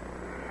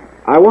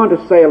 I want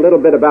to say a little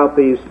bit about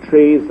these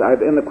trees.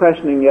 In the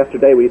questioning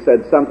yesterday we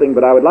said something,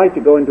 but I would like to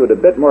go into it a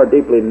bit more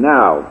deeply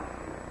now.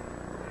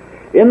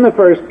 In the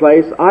first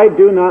place, I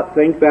do not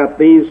think that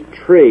these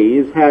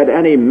trees had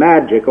any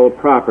magical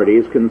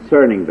properties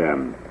concerning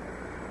them.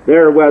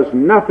 There was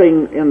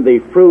nothing in the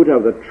fruit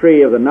of the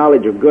tree of the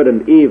knowledge of good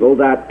and evil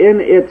that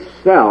in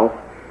itself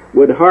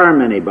would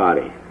harm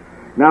anybody.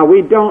 Now,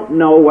 we don't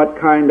know what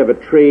kind of a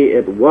tree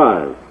it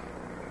was.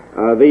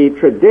 The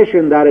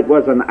tradition that it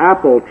was an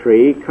apple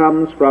tree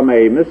comes from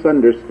a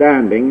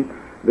misunderstanding.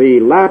 The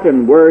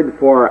Latin word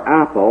for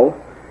apple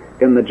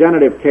in the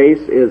genitive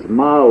case is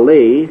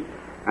mali,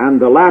 and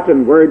the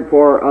Latin word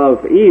for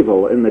of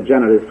evil in the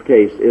genitive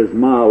case is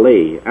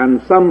mali.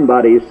 And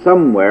somebody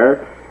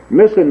somewhere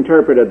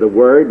misinterpreted the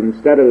word.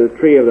 Instead of the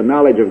tree of the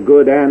knowledge of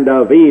good and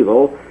of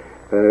evil,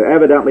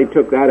 evidently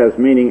took that as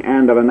meaning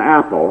and of an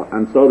apple,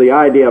 and so the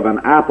idea of an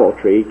apple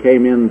tree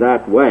came in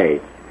that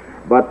way.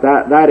 But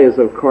that is,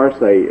 of course,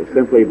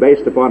 simply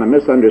based upon a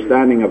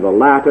misunderstanding of the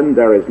Latin.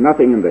 There is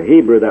nothing in the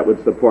Hebrew that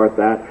would support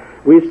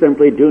that. We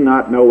simply do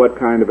not know what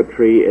kind of a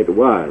tree it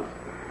was.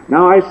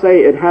 Now, I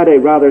say it had a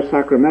rather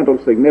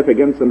sacramental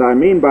significance, and I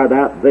mean by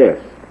that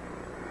this,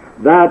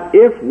 that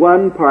if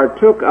one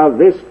partook of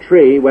this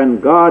tree when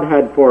God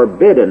had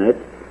forbidden it,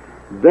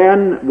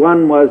 then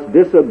one was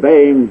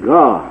disobeying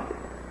God.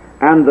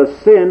 And the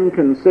sin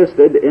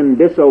consisted in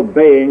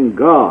disobeying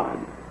God.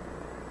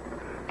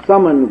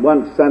 Someone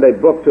once sent a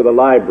book to the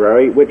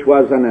library which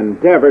was an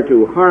endeavor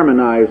to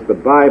harmonize the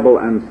Bible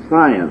and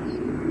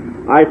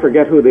science. I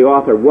forget who the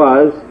author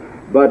was,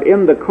 but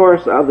in the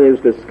course of his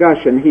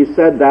discussion he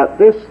said that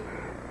this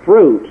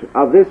fruit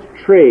of this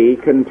tree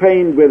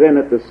contained within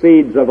it the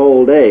seeds of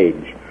old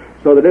age,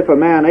 so that if a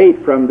man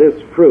ate from this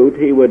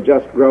fruit he would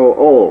just grow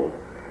old.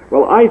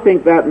 Well, I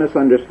think that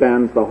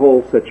misunderstands the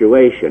whole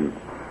situation.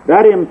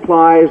 That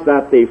implies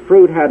that the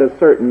fruit had a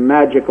certain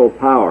magical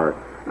power,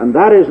 and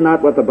that is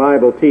not what the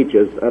Bible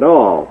teaches at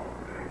all.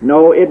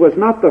 No, it was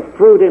not the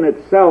fruit in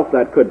itself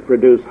that could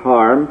produce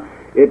harm.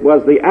 It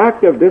was the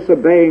act of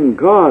disobeying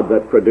God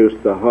that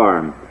produced the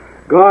harm.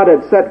 God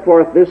had set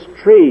forth this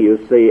tree,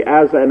 you see,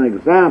 as an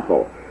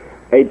example,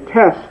 a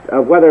test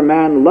of whether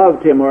man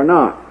loved him or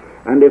not.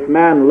 And if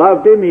man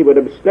loved him, he would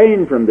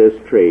abstain from this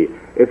tree.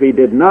 If he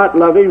did not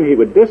love him, he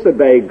would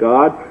disobey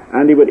God,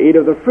 and he would eat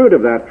of the fruit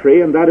of that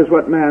tree, and that is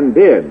what man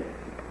did.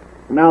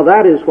 Now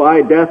that is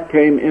why death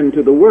came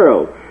into the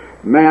world.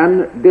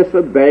 Man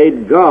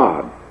disobeyed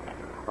God.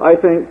 I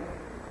think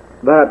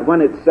that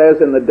when it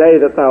says, in the day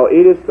that thou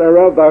eatest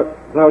thereof,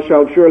 thou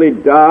shalt surely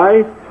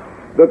die,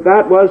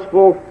 that was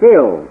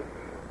fulfilled.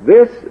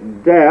 This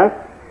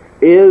death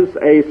is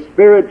a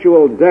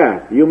spiritual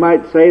death. You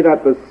might say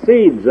that the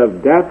seeds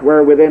of death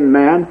were within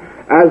man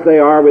as they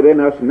are within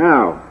us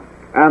now.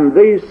 And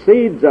these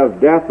seeds of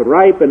death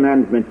ripen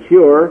and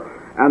mature,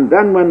 and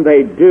then when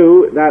they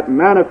do, that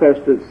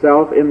manifests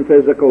itself in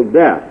physical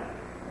death.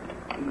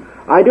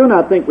 I do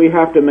not think we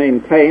have to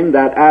maintain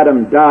that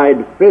Adam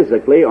died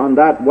physically on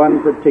that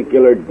one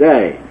particular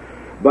day.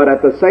 But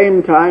at the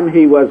same time,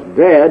 he was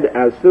dead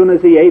as soon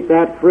as he ate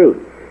that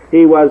fruit.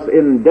 He was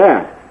in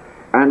death,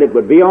 and it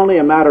would be only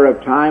a matter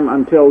of time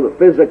until the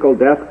physical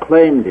death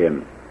claimed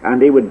him,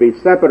 and he would be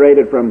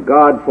separated from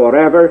God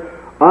forever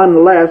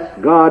unless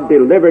God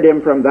delivered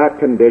him from that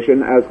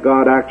condition, as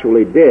God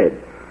actually did.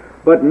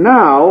 But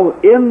now,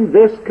 in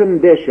this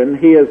condition,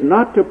 he is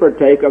not to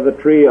partake of the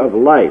tree of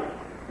life.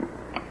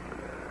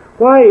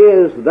 Why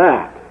is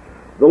that?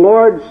 The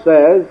Lord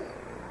says,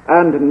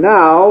 "And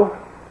now,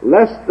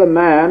 lest the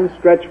man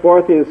stretch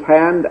forth his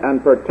hand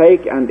and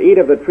partake and eat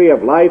of the tree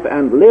of life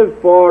and live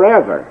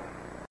forever."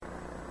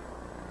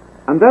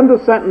 And then the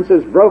sentence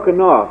is broken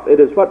off. It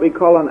is what we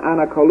call an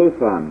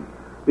anakoluthon.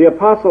 The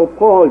Apostle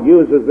Paul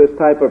uses this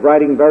type of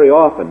writing very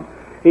often.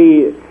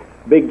 He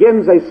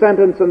begins a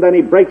sentence and then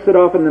he breaks it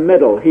off in the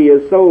middle. He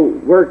is so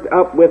worked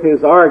up with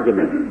his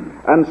argument.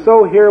 And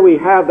so here we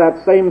have that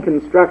same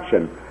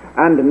construction.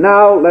 "And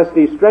now, lest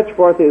he stretch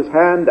forth his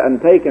hand and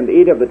take and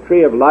eat of the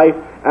tree of life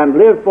and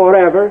live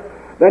forever,"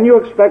 then you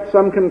expect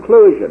some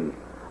conclusion.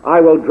 "I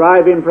will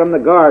drive him from the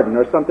garden,"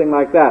 or something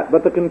like that.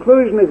 But the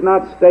conclusion is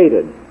not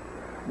stated.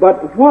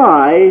 But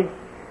why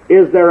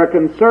is there a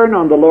concern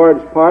on the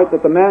Lord's part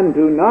that the man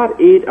do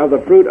not eat of the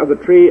fruit of the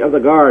tree of the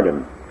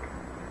garden?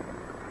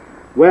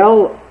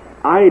 Well,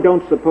 I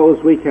don't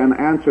suppose we can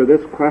answer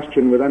this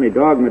question with any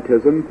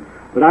dogmatism,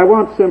 but I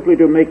want simply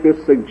to make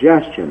this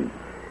suggestion.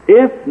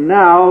 If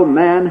now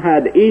man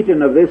had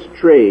eaten of this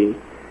tree,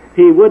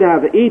 he would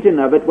have eaten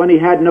of it when he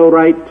had no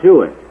right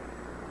to it.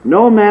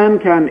 No man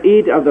can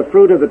eat of the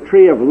fruit of the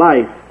tree of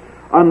life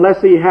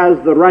unless he has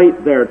the right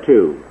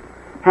thereto.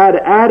 Had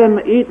Adam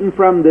eaten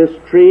from this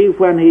tree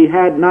when he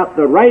had not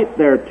the right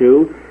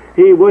thereto,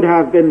 he would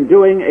have been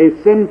doing a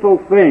sinful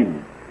thing.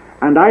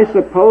 And I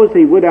suppose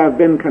he would have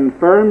been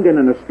confirmed in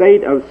an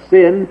estate of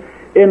sin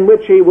in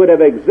which he would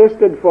have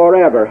existed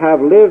forever,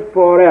 have lived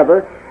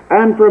forever,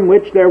 and from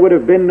which there would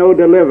have been no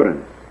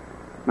deliverance.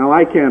 Now,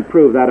 I can't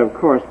prove that, of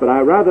course, but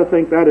I rather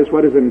think that is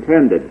what is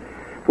intended.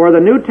 For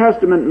the New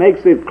Testament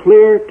makes it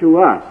clear to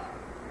us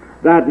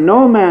that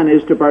no man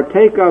is to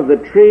partake of the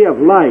tree of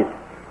life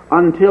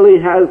until he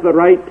has the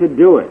right to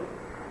do it.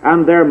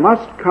 And there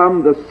must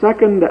come the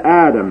second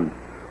Adam,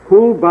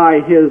 who by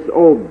his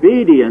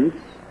obedience,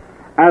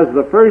 as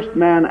the first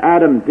man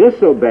Adam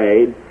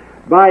disobeyed,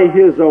 by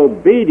his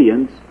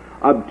obedience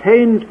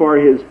obtains for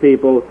his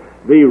people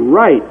the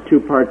right to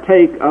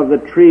partake of the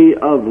tree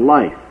of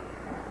life.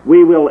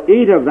 We will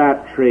eat of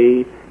that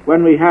tree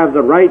when we have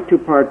the right to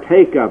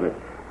partake of it,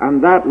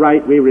 and that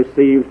right we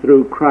receive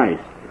through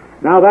Christ.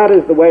 Now that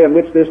is the way in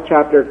which this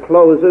chapter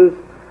closes.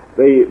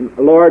 The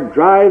Lord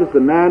drives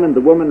the man and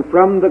the woman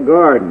from the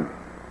garden.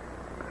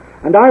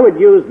 And I would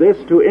use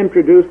this to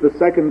introduce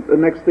the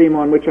next theme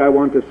on which I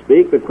want to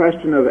speak, the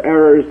question of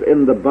errors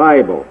in the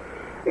Bible.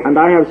 And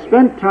I have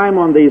spent time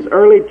on these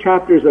early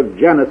chapters of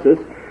Genesis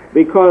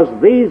because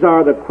these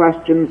are the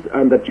questions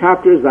and the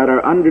chapters that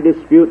are under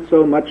dispute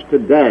so much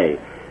today.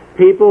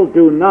 People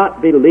do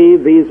not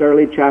believe these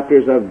early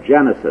chapters of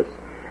Genesis,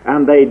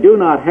 and they do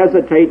not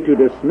hesitate to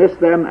dismiss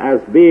them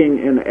as being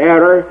in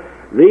error.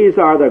 These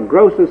are the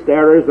grossest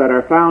errors that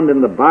are found in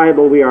the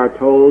Bible, we are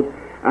told,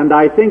 and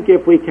I think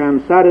if we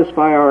can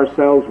satisfy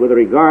ourselves with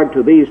regard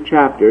to these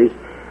chapters,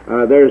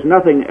 there's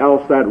nothing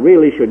else that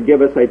really should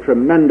give us a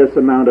tremendous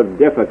amount of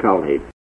difficulty.